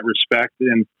earned that respect.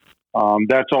 And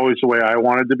that's always the way I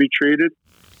wanted to be treated.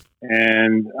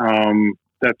 And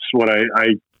that's what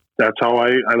that's how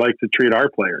I like to treat our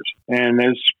players. And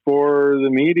as for the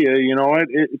media, you know what?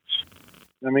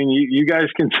 You guys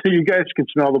can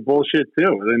smell the bullshit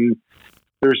too. And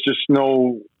there's just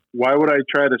why would I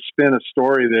try to spin a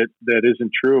story that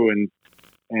isn't true and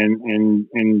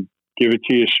give it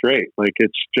to you straight? Like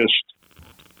it's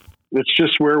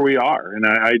just where we are. And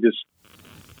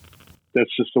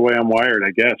that's just the way I'm wired,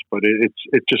 I guess, but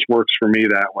it just works for me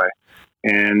that way.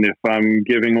 And if I'm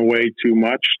giving away too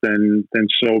much, then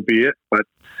so be it. But,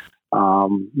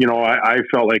 I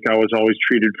felt like I was always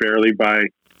treated fairly by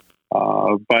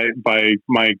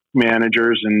my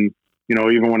managers. And,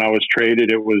 even when I was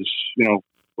traded, it was,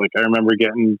 like I remember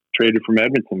getting traded from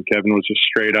Edmonton. Kevin was just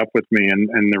straight up with me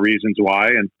and the reasons why.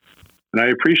 And I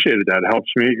appreciated that.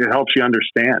 It helps you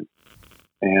understand.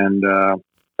 And,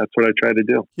 that's what I try to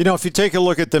do. If you take a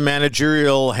look at the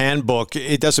managerial handbook,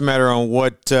 it doesn't matter on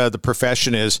what the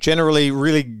profession is. Generally,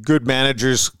 really good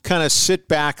managers kind of sit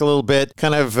back a little bit,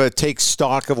 kind of take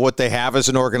stock of what they have as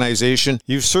an organization.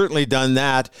 You've certainly done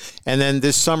that. And then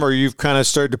this summer, you've kind of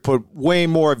started to put way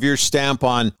more of your stamp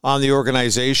on the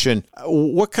organization.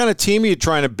 What kind of team are you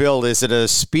trying to build? Is it a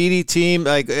speedy team?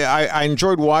 Like I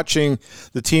enjoyed watching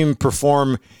the team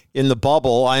perform in the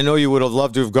bubble. I know you would have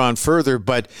loved to have gone further,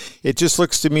 but it just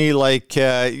looks to me like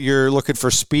you're looking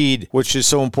for speed, which is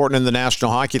so important in the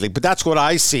National Hockey League. But that's what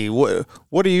I see.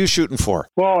 What are you shooting for?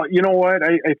 Well, you know what?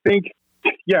 I think,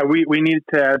 we need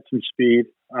to add some speed.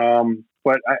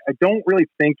 But I don't really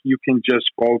think you can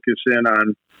just focus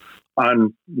in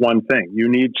on one thing. You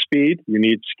need speed, you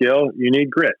need skill, you need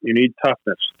grit, you need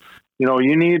toughness.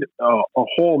 You need a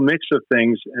whole mix of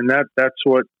things, and that's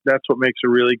what makes a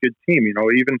really good team. You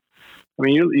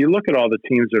look at all the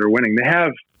teams that are winning; they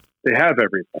have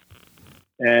everything,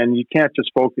 and you can't just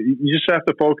focus. You just have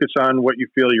to focus on what you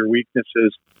feel your weakness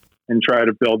is, and try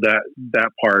to build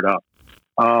that part up.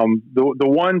 The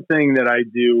one thing that I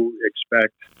do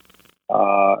expect,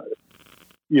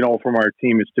 from our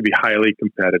team is to be highly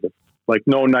competitive. Like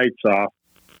no nights off.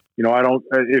 I don't,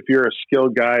 if you're a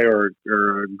skilled guy or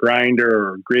a grinder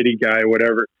or a gritty guy,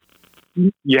 whatever,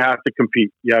 you have to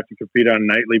compete. You have to compete on a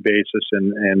nightly basis.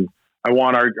 And I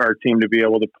want our team to be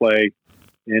able to play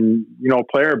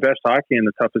our best hockey in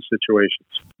the toughest situations.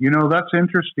 That's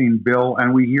interesting, Bill.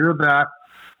 And we hear that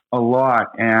a lot.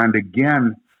 And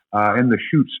again, in the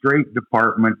shoot straight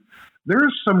department,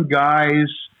 there's some guys,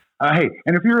 and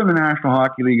if you're in the National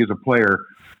Hockey League as a player,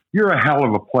 you're a hell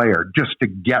of a player just to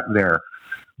get there.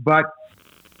 But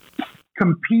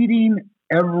competing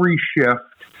every shift,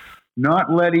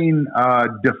 not letting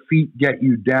defeat get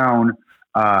you down,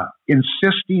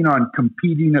 insisting on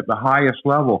competing at the highest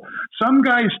level. Some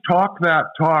guys talk that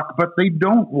talk, but they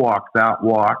don't walk that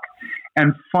walk.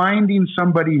 And finding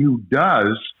somebody who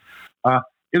does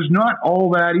is not all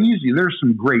that easy. There's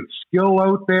some great skill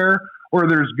out there, or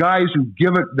there's guys who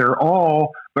give it their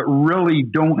all, but really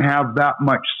don't have that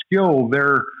much skill.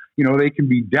 They can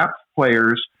be depth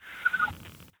players.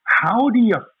 How do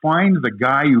you find the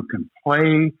guy who can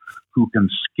play, who can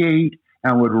skate,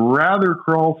 and would rather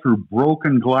crawl through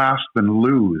broken glass than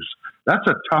lose? That's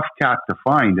a tough cat to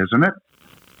find, isn't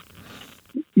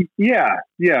it? Yeah,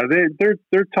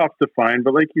 they're tough to find.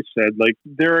 But like you said, like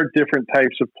there are different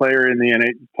types of players in the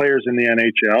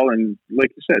NHL, and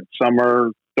like you said, some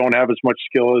don't have as much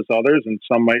skill as others, and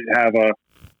some might have a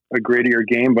grittier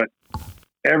game. But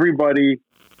everybody,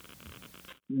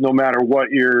 no matter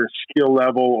what your skill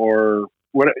level or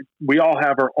what, we all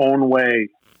have our own way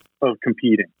of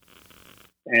competing.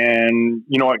 And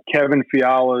Kevin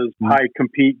Fiala's high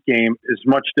compete game is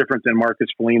much different than Marcus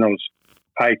Foligno's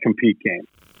high compete game.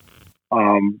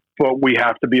 But we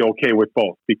have to be okay with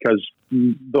both, because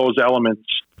those elements,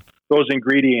 those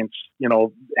ingredients,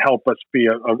 help us be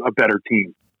a better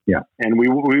team. Yeah. And we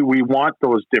want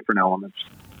those different elements.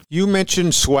 You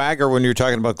mentioned swagger when you were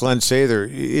talking about Glenn Sather.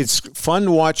 It's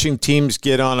fun watching teams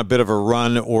get on a bit of a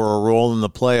run or a roll in the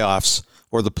playoffs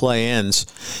or the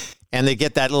play-ins, and they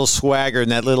get that little swagger and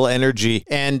that little energy.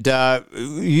 And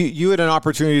you had an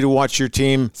opportunity to watch your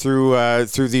team through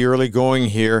the early going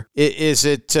here. Is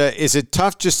it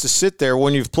tough just to sit there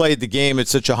when you've played the game at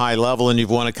such a high level and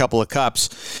you've won a couple of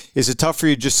cups? Is it tough for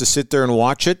you just to sit there and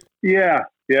watch it? Yeah,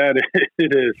 it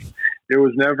is. It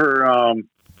was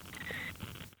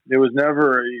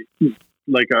never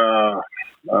like a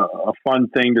fun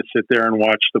thing to sit there and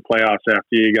watch the playoffs after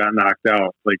you got knocked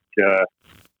out. Like,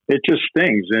 it just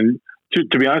stings. And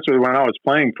to be honest with you, when I was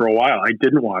playing for a while, I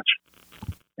didn't watch.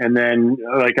 And then,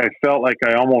 like, I felt like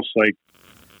I almost like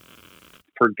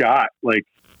forgot, like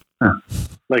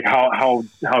how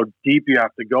deep you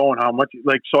have to go and how much.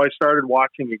 Like, so I started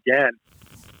watching again,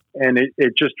 and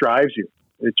it just drives you.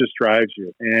 It just drives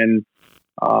you. And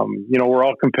we're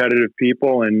all competitive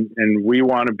people, and we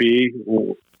want to be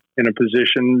in a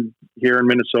position here in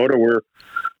Minnesota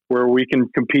where we can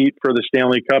compete for the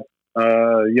Stanley Cup,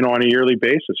 on a yearly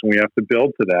basis, and we have to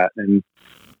build to that. And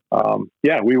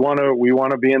we want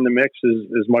to be in the mix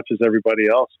as much as everybody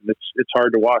else. And it's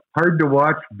hard to watch. Hard to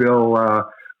watch, Bill.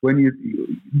 When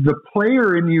the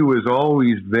player in you is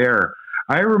always there.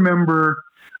 I remember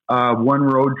one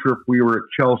road trip we were at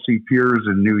Chelsea Piers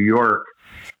in New York,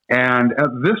 and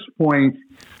at this point,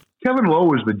 Kevin Lowe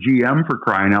was the GM, for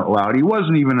crying out loud. He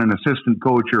wasn't even an assistant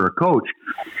coach or a coach.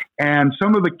 And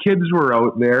some of the kids were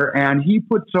out there, and he's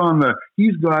got on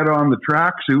the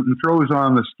tracksuit and throws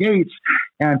on the skates,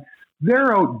 and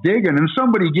they're out digging, and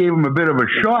somebody gave him a bit of a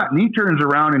shot, and he turns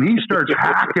around and he starts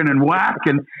hacking and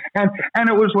whacking. And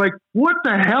it was like, what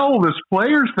the hell? This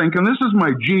player's thinking, this is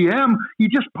my GM. He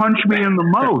just punched me in the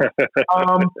mouth.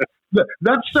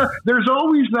 There's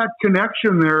always that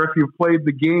connection there if you've played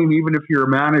the game, even if you're a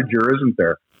manager, isn't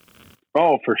there?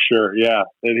 Oh, for sure, yeah.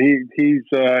 And he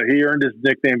earned his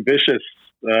nickname Vicious.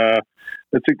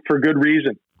 It's for good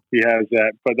reason. He has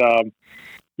that, but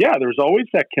there's always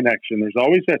that connection. There's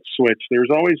always that switch. There's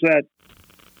always that,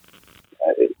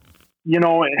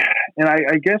 And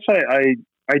I guess I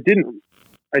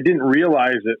didn't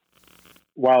realize it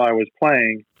while I was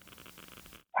playing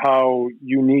how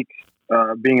unique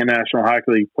being a National Hockey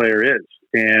League player is,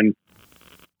 and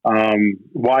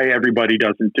why everybody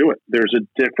doesn't do it. There's a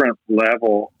different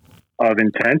level of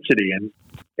intensity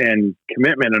and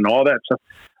commitment and all that stuff.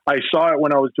 I saw it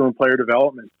when I was doing player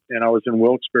development, and I was in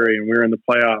Wilkes-Barre, and we were in the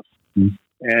playoffs. Mm-hmm.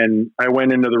 And I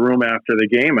went into the room after the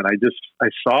game, and I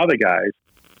saw the guys,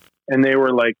 and they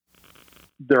were like,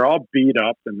 they're all beat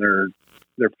up, and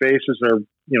their faces are,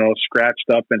 scratched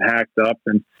up and hacked up,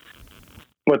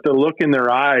 but the look in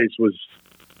their eyes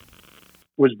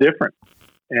was different.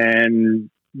 And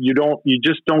you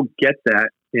just don't get that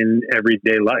in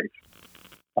everyday life.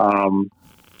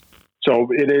 So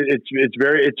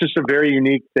it's just a very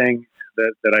unique thing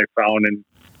that I found, and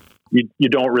you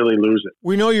don't really lose it.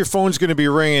 We know your phone's going to be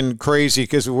ringing crazy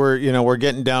because we're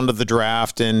getting down to the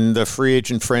draft and the free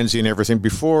agent frenzy and everything.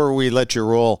 Before we let you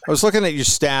roll, I was looking at your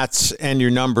stats and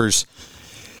your numbers.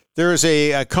 There is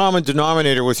a common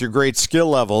denominator with your great skill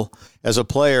level as a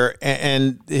player,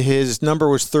 and his number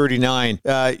was 39.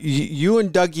 You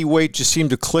and Dougie Waite just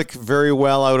seemed to click very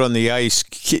well out on the ice.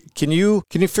 Can you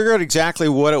figure out exactly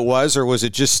what it was, or was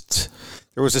it just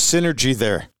there was a synergy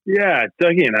there? Yeah,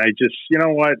 Dougie and I just,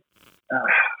 what?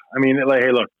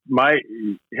 Hey, look,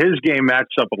 his game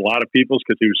matched up with a lot of people's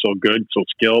because he was so good, so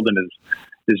skilled, and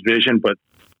his vision. But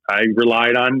I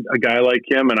relied on a guy like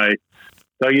him, and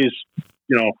Dougie's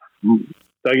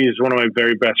one of my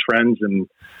very best friends, and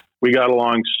we got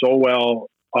along so well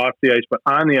off the ice. But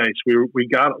on the ice,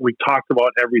 we talked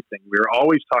about everything. We were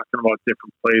always talking about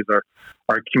different plays.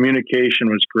 Our communication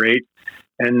was great,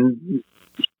 and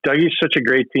Dougie's such a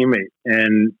great teammate.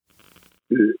 And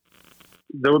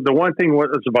the one thing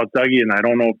was about Dougie, and I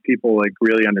don't know if people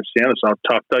really understand this, how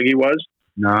tough Dougie was.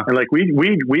 No. And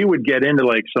we would get into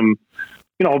some,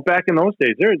 back in those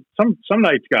days, there some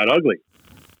nights got ugly.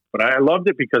 But I loved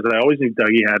it because I always knew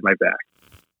Dougie had my back,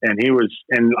 and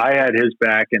I had his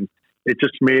back, and it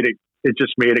just made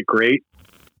it great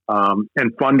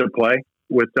and fun to play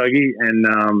with Dougie. And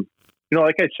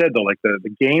like I said though,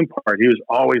 the game part,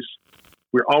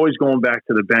 we're always going back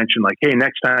to the bench and hey,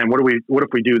 next time, what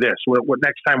if we do this? What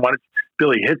next time? Why don't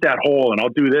Billy hit that hole and I'll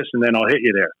do this and then I'll hit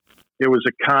you there. It was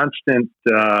a constant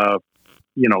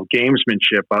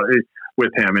gamesmanship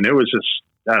with him, and it was just.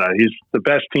 He's the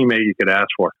best teammate you could ask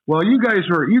for. Well, you guys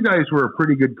were a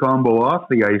pretty good combo off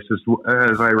the ice,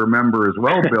 as I remember as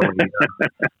well, Billy.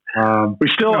 We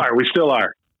still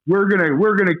are. we're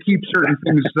gonna keep certain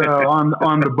things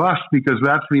on the bus because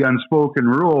that's the unspoken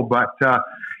rule. But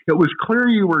it was clear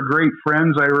you were great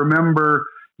friends. I remember,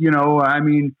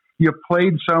 you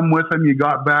played some with him. You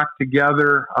got back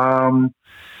together.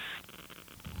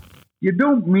 You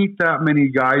don't meet that many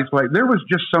guys. Like, there was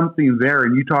just something there,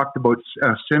 and you talked about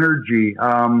synergy.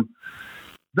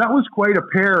 That was quite a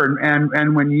pair.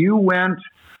 And when you went,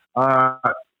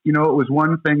 it was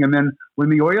one thing. And then when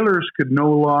the Oilers could no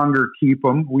longer keep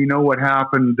him, we know what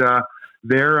happened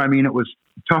there. I mean, it was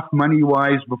tough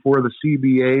money-wise before the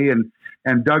CBA,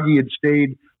 and Dougie had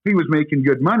stayed. He was making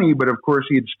good money, but of course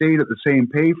he had stayed at the same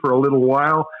pay for a little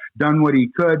while, done what he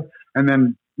could, and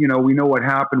then, we know what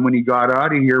happened when he got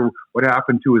out of here, what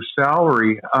happened to his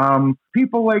salary.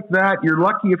 People like that, you're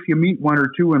lucky if you meet one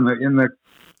or two in the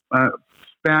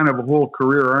span of a whole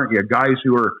career, aren't you? Guys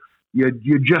who are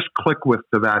you just click with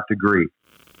to that degree.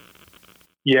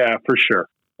 Yeah, for sure.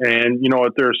 And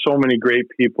there are so many great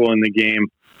people in the game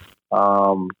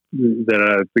that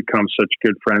I've become such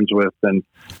good friends with, and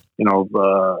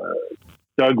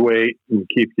Doug Waite and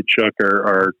Keith Tkachuk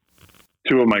are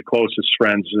two of my closest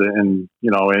friends, and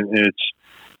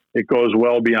it goes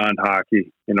well beyond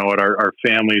hockey. Our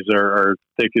families are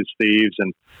thick as thieves,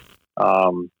 and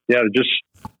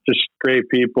just great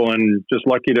people, and just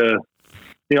lucky to,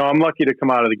 I'm lucky to come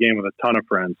out of the game with a ton of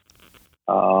friends,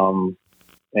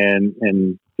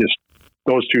 and just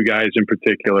those two guys in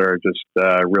particular are just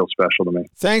real special to me.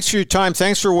 Thanks for your time.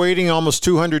 Thanks for waiting almost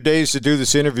 200 days to do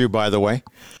this interview, by the way.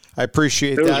 I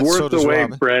appreciate that. It was worth the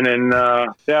wait, Brennan.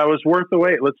 It was worth the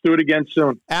wait. Let's do it again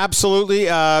soon. Absolutely.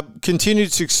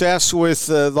 Continued success with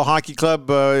the hockey club.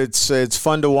 It's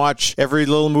fun to watch every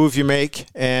little move you make,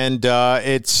 and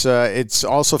it's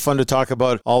also fun to talk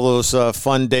about all those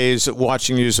fun days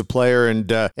watching you as a player. And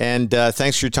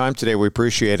thanks for your time today. We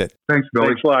appreciate it. Thanks, Billy.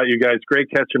 Thanks a lot, you guys. Great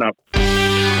catching up.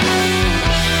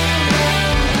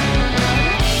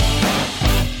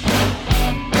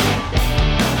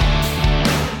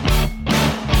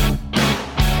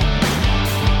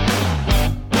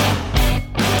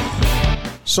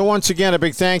 So once again, a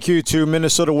big thank you to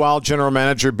Minnesota Wild General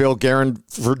Manager Bill Guerin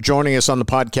for joining us on the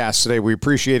podcast today. We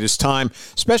appreciate his time,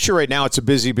 especially right now. It's a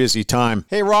busy, busy time.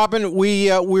 Hey, Robin, we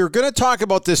were going to talk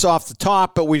about this off the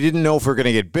top, but we didn't know if we were going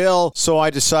to get Bill, so I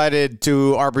decided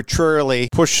to arbitrarily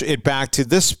push it back to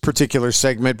this particular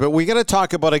segment. But we got to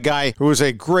talk about a guy who is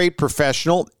a great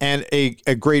professional and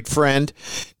a great friend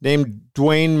named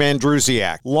Dwayne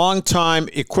Mandrusiak, longtime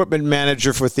equipment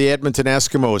manager with the Edmonton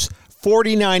Eskimos.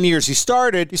 49 years. He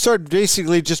started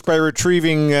basically just by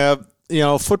retrieving,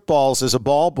 footballs as a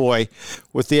ball boy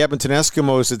with the Edmonton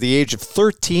Eskimos at the age of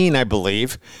 13, I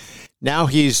believe. Now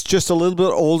he's just a little bit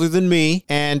older than me,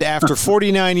 and after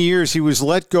 49 years, he was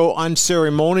let go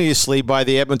unceremoniously by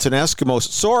the Edmonton Eskimos.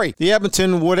 Sorry, the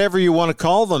Edmonton, whatever you want to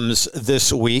call them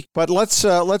this week. But let's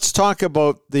talk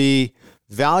about the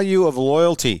value of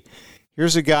loyalty.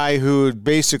 Here's a guy who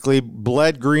basically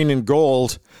bled green and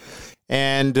gold,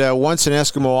 and once an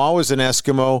Eskimo, always an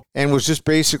Eskimo, and was just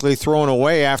basically thrown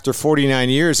away after 49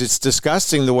 years. It's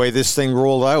disgusting the way this thing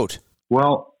rolled out.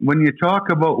 Well, when you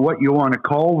talk about what you want to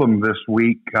call them this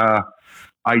week, I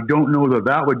don't know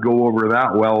that would go over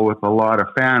that well with a lot of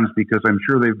fans, because I'm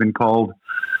sure they've been called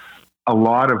a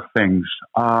lot of things.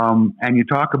 And you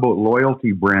talk about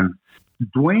loyalty, Bryn.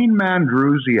 Dwayne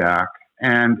Mandrusiak,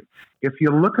 and if you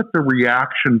look at the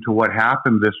reaction to what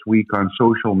happened this week on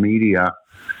social media,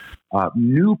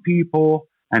 knew people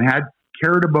and had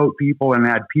cared about people and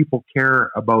had people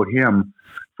care about him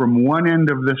from one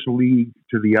end of this league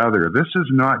to the other. This is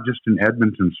not just an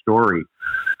Edmonton story.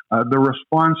 The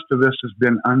response to this has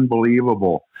been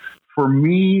unbelievable. For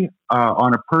me,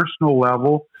 on a personal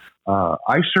level,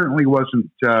 I certainly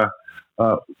wasn't,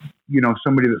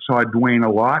 somebody that saw Dwayne a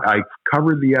lot. I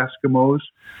covered the Eskimos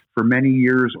for many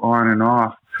years on and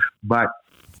off, but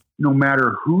no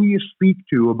matter who you speak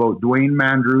to about Dwayne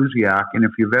Mandrusiak, and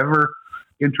if you've ever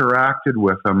interacted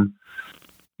with him,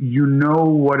 you know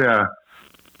what a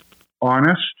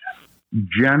honest,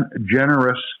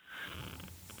 generous,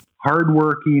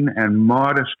 hardworking, and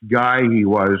modest guy he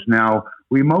was. Now,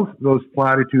 we most those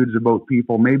platitudes about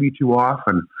people maybe too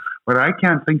often, but I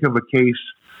can't think of a case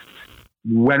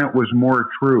when it was more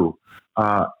true.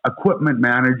 Equipment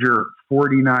manager,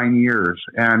 49 years,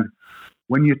 and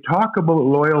when you talk about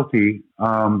loyalty,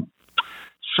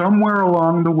 somewhere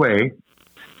along the way,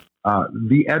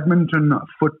 the Edmonton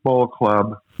Football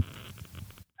Club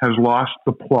has lost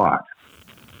the plot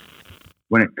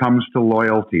when it comes to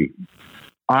loyalty.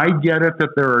 I get it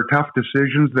that there are tough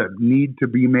decisions that need to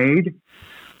be made,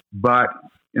 but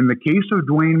in the case of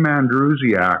Dwayne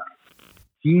Mandrusiak,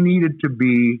 he needed to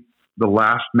be the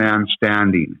last man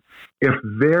standing. If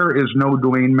there is no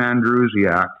Dwayne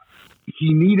Mandrusiak,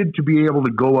 he needed to be able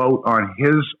to go out on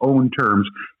his own terms.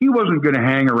 He wasn't going to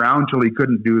hang around till he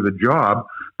couldn't do the job,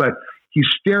 but he's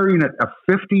staring at a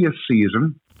 50th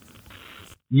season.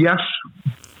 Yes,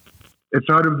 it's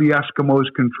out of the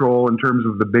Eskimos' control in terms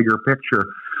of the bigger picture,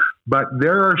 but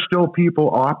there are still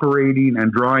people operating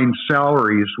and drawing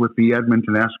salaries with the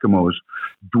Edmonton Eskimos.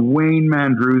 Dwayne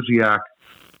Mandrusiak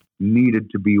needed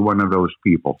to be one of those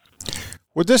people.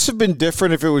 Would this have been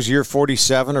different if it was year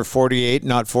 47 or 48,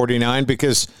 not 49?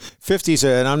 Because 50 is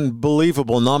an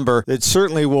unbelievable number. It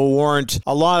certainly will warrant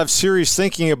a lot of serious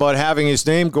thinking about having his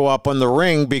name go up on the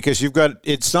ring, because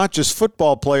it's not just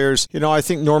football players. You know, I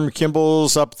think Norm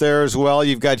Kimball's up there as well.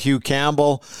 You've got Hugh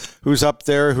Campbell, who's up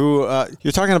there, who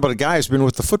you're talking about a guy who's been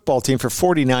with the football team for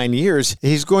 49 years.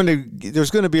 There's going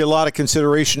to be a lot of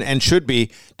consideration, and should be,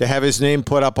 to have his name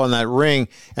put up on that ring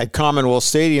at Commonwealth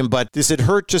Stadium. But does it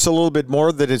hurt just a little bit more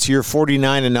that it's year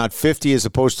 49 and not 50 as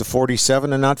opposed to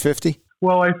 47 and not 50?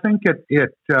 Well, I think it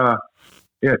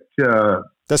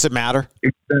does it matter?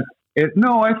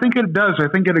 No, I think it does. I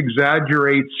think it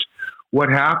exaggerates what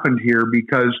happened here,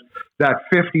 because that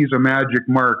 50 is a magic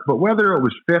mark. But whether it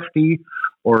was 50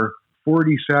 or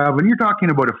 47, you're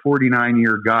talking about a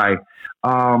 49-year guy.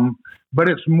 But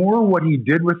it's more what he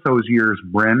did with those years,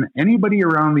 Bryn. Anybody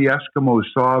around the Eskimos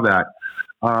saw that.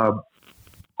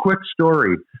 Quick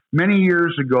story. Many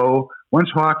years ago, once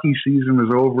hockey season was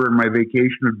over and my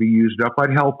vacation would be used up,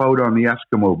 I'd help out on the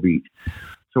Eskimo beat.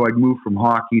 So I'd move from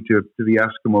hockey to the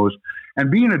Eskimos.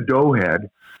 And being a doughhead,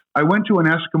 I went to an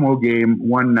Eskimo game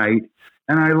one night,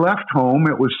 and I left home.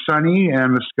 It was sunny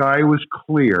and the sky was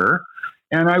clear,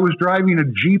 and I was driving a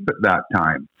Jeep at that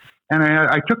time. And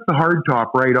I took the hard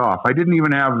top right off. I didn't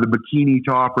even have the bikini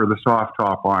top or the soft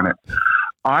top on it.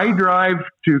 I drive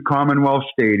to Commonwealth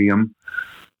Stadium.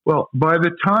 Well, by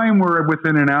the time we're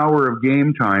within an hour of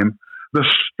game time, the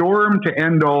storm to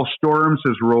end all storms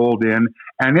has rolled in,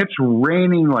 and it's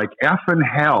raining like effing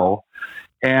hell.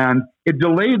 And it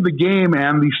delayed the game,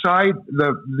 and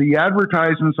the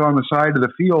advertisements on the side of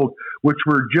the field, which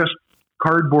were just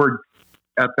cardboard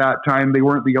at that time, they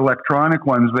weren't the electronic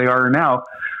ones they are now.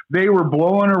 They were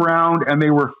blowing around and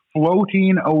they were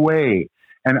floating away.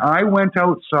 And I went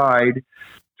outside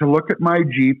to look at my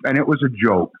Jeep, and it was a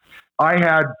joke. I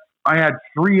had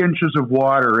 3 inches of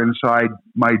water inside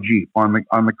my Jeep on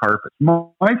the carpet.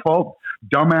 My fault.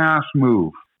 Dumbass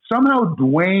move. Somehow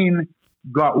Dwayne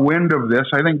got wind of this.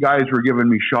 I think guys were giving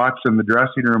me shots in the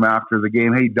dressing room after the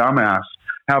game. Hey, dumbass,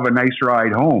 have a nice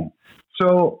ride home.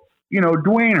 So,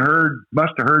 Dwayne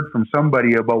must have heard from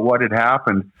somebody about what had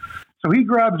happened. So he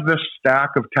grabs this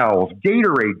stack of towels,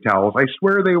 Gatorade towels. I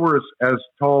swear they were as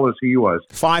tall as he was.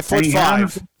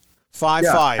 5'5".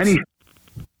 5'5". And he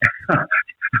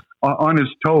on his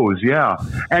toes, yeah.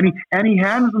 And he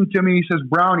hands them to me. He says,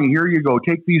 "Brownie, here you go.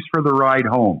 Take these for the ride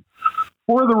home."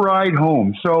 For the ride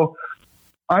home. So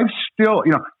I've still,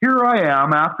 here I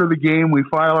am after the game. We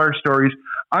file our stories.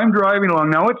 I'm driving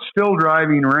along. Now it's still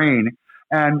driving rain,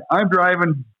 and I'm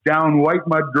driving down White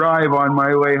Mud Drive on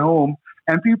my way home,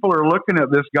 and people are looking at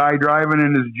this guy driving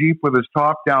in his Jeep with his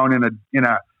top down in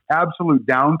a absolute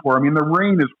downpour. I mean, the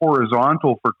rain is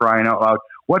horizontal, for crying out loud.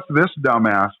 What's this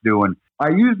dumbass doing? I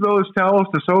used those towels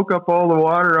to soak up all the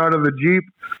water out of the Jeep,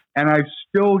 and I've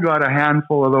still got a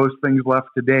handful of those things left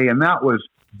today. And that was,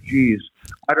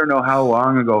 I don't know how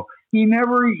long ago. He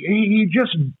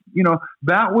just,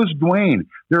 that was Dwayne.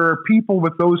 There are people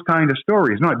with those kind of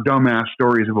stories, not dumbass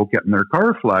stories about getting their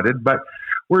car flooded, but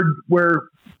where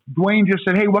Dwayne just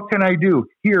said, "Hey, what can I do?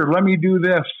 Here, let me do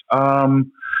this."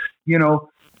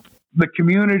 The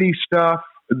community stuff,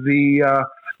 the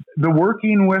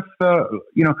working with,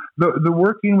 the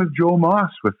working with Joe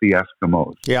Moss with the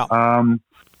Eskimos. Yeah.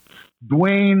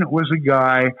 Dwayne was a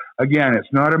guy, again, it's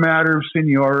not a matter of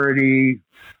seniority.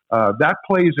 That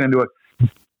plays into it.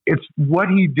 It's what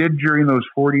he did during those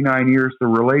 49 years, the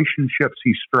relationships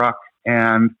he struck,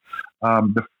 and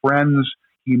the friends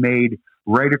he made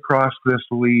right across this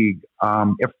league.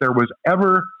 If there was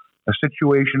ever a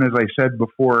situation, as I said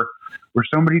before, where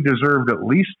somebody deserved at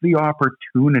least the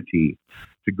opportunity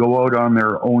to go out on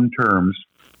their own terms,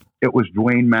 it was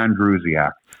Dwayne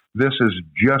Mandrusiak. This is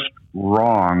just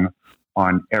wrong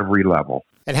on every level.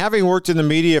 And having worked in the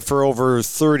media for over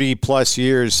 30 plus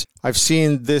years, I've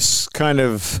seen this kind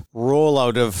of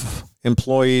rollout of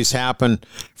employees happen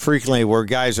frequently, where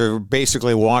guys are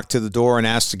basically walked to the door and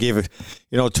asked to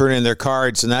turn in their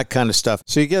cards and that kind of stuff.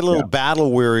 So you get a little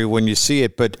battle weary when you see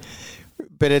it, but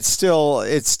it's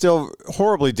still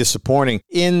horribly disappointing.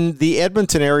 In the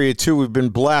Edmonton area too, we've been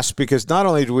blessed because not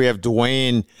only do we have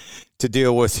Dwayne to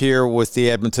deal with here with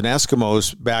the Edmonton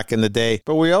Eskimos back in the day.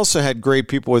 But we also had great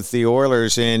people with the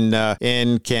Oilers in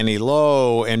Kenny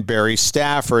Lowe and Barry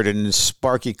Stafford and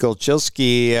Sparky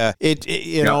Kolchilski.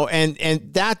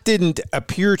 And that didn't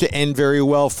appear to end very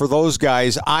well for those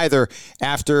guys either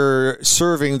after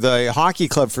serving the hockey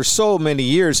club for so many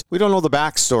years. We don't know the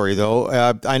backstory, though.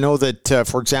 I know that,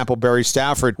 for example, Barry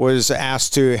Stafford was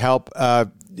asked to help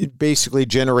basically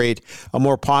generate a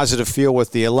more positive feel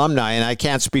with the alumni. And I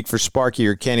can't speak for Sparky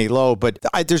or Kenny Lowe, but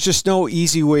there's just no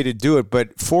easy way to do it.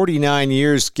 But 49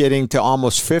 years getting to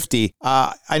almost 50,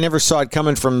 I never saw it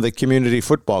coming from the community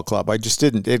football club. I just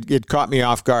didn't. It caught me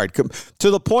off guard to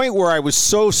the point where I was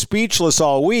so speechless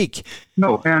all week.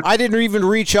 No, I didn't even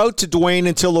reach out to Dwayne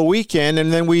until the weekend,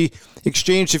 and then we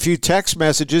exchanged a few text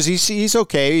messages. He's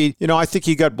okay. I think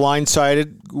he got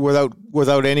blindsided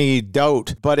without any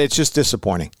doubt, but it's just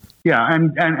disappointing. Yeah,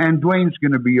 and Dwayne's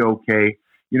going to be okay.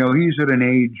 He's at an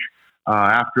age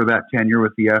after that tenure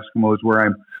with the Eskimos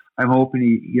where I'm hoping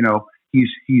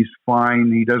he's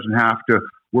fine. He doesn't have to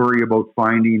worry about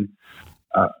finding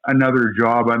another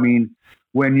job. I mean,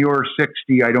 when you're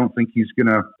 60, I don't think he's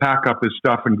going to pack up his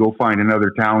stuff and go find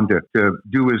another town to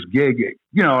do his gig.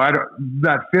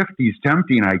 That 50 is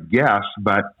tempting, I guess,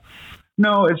 but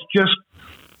no, it's just,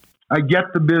 I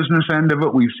get the business end of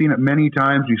it. We've seen it many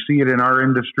times. We see it in our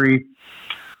industry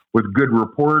with good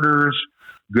reporters,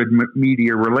 good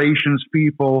media relations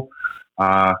people,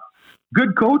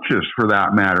 good coaches for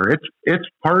that matter. It's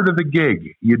part of the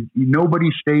gig. Nobody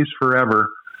stays forever.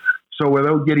 So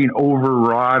without getting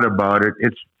overwrought about it,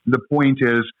 the point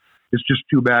is, it's just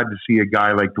too bad to see a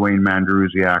guy like Dwayne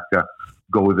Mandrusiak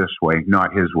go this way,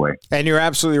 not his way. And you're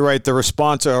absolutely right. The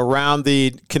response around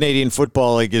the Canadian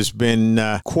Football League has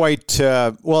been quite,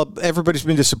 everybody's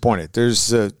been disappointed.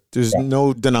 There's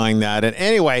no denying that. And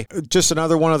anyway, just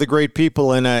another one of the great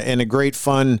people in a great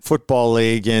fun football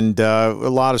league, and a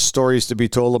lot of stories to be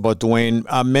told about Dwayne,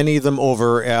 many of them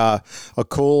over a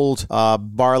cold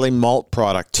barley malt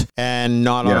product and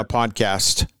not on a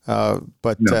podcast.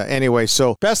 Anyway,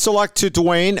 so best of luck to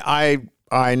Dwayne.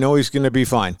 I know he's going to be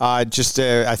fine. I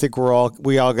think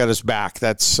we all got his back.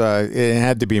 That's it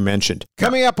had to be mentioned.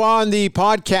 Coming up on the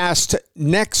podcast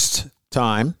next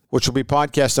time, which will be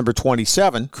podcast number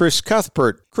 27, Chris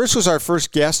Cuthbert. Chris was our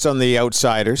first guest on The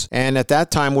Outsiders, and at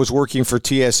that time was working for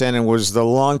TSN and was the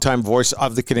longtime voice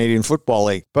of the Canadian Football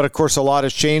League. But of course, a lot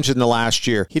has changed in the last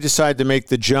year. He decided to make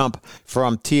the jump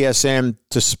from TSN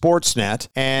to Sportsnet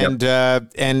and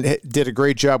did a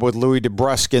great job with Louis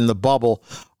DeBrusque in the bubble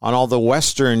on all the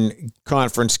Western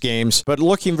Conference games, but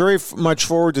looking very much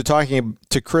forward to talking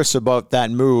to Chris about that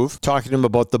move, talking to him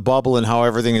about the bubble and how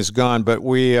everything has gone. But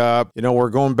we're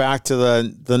going back to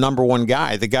the number one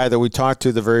guy, the guy that we talked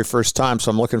to the very first time. So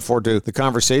I'm looking forward to the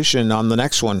conversation on the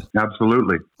next one.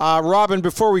 Absolutely. Robin,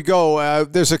 before we go,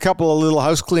 there's a couple of little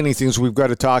house cleaning things we've got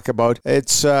to talk about.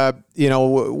 It's,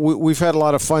 we've had a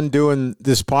lot of fun doing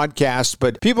this podcast,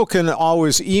 but people can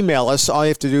always email us. All you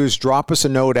have to do is drop us a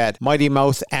note at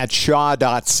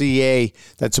mightymouth@shaw.ca.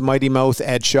 That's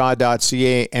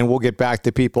mightymouth@shaw.ca, and we'll get back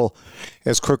to people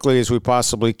as quickly as we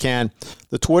possibly can.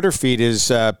 The Twitter feed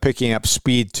is picking up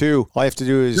speed too. All you have to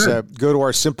do is go to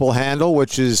our simple handle,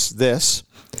 which is this,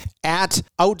 at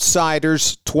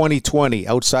Outsiders 2020.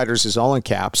 Outsiders is all in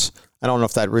caps. I don't know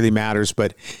if that really matters,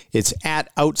 but it's at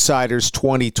Outsiders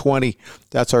 2020.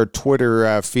 That's our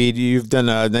Twitter feed. You've done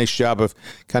a nice job of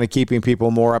kind of keeping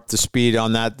people more up to speed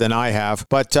on that than I have.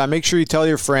 But make sure you tell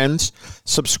your friends.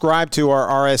 Subscribe to our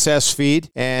RSS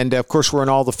feed. And, of course, we're on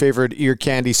all the favorite ear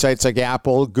candy sites like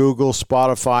Apple, Google,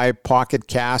 Spotify, Pocket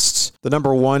Casts. The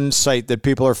number one site that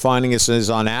people are finding us is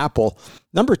on Apple.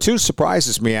 Number two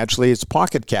surprises me, actually. It's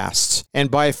Pocket Casts.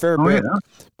 And by a fair bit. Yeah.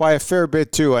 By a fair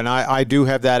bit, too. And I do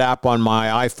have that app on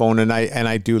my iPhone, and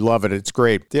I do love it. It's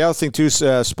great. The other thing, too, is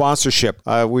sponsorship.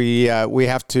 We got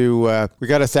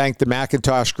to thank the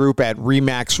Macintosh Group at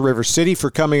Remax River City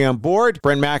for coming on board.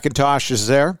 Brent McIntosh is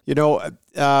there.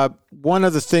 One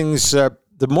of the things,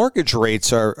 the mortgage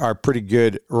rates are pretty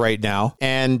good right now.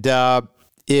 And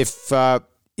if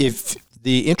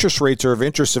the interest rates are of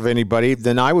interest of anybody,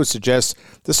 then I would suggest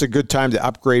this is a good time to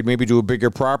upgrade, maybe to a bigger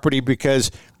property,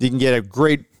 because you can get a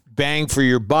great bang for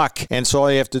your buck. And so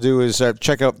all you have to do is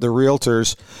check out the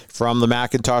realtors from the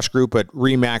Macintosh Group at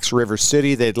Remax River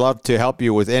City. They'd love to help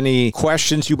you with any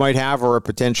questions you might have or a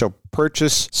potential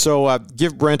purchase. So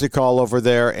give Brent a call over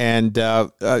there, and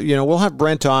we'll have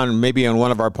Brent on maybe on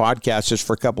one of our podcasts just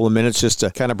for a couple of minutes, just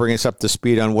to kind of bring us up to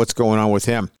speed on what's going on with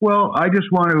him. Well, I just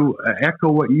want to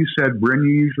echo what you said, Brent.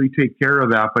 You usually take care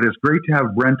of that, but it's great to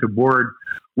have Brent aboard.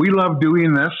 We love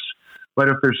doing this, but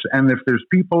if there's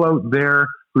people out there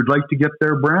who'd like to get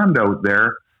their brand out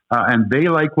there, and they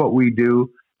like what we do,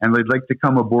 and they'd like to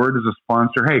come aboard as a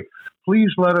sponsor, hey, please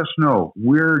let us know.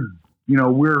 We're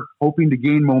hoping to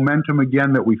gain momentum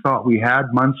again that we thought we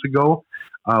had months ago.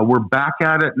 We're back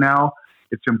at it now.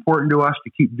 It's important to us to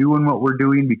keep doing what we're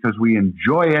doing because we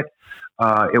enjoy it.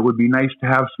 It would be nice to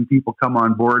have some people come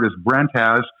on board as Brent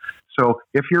has. So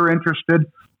if you're interested,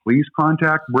 please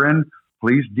contact Bryn.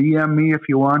 Please DM me if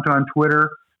you want on Twitter.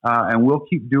 And we'll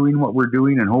keep doing what we're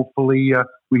doing, and hopefully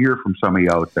we hear from some of you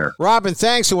out there. Robin,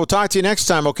 thanks, and we'll talk to you next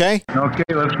time, okay? Okay,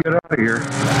 let's get out of here.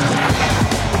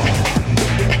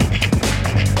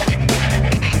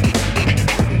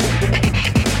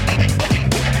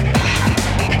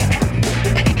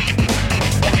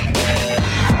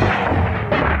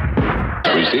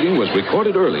 Proceeding was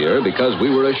recorded earlier because we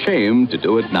were ashamed to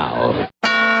do it now.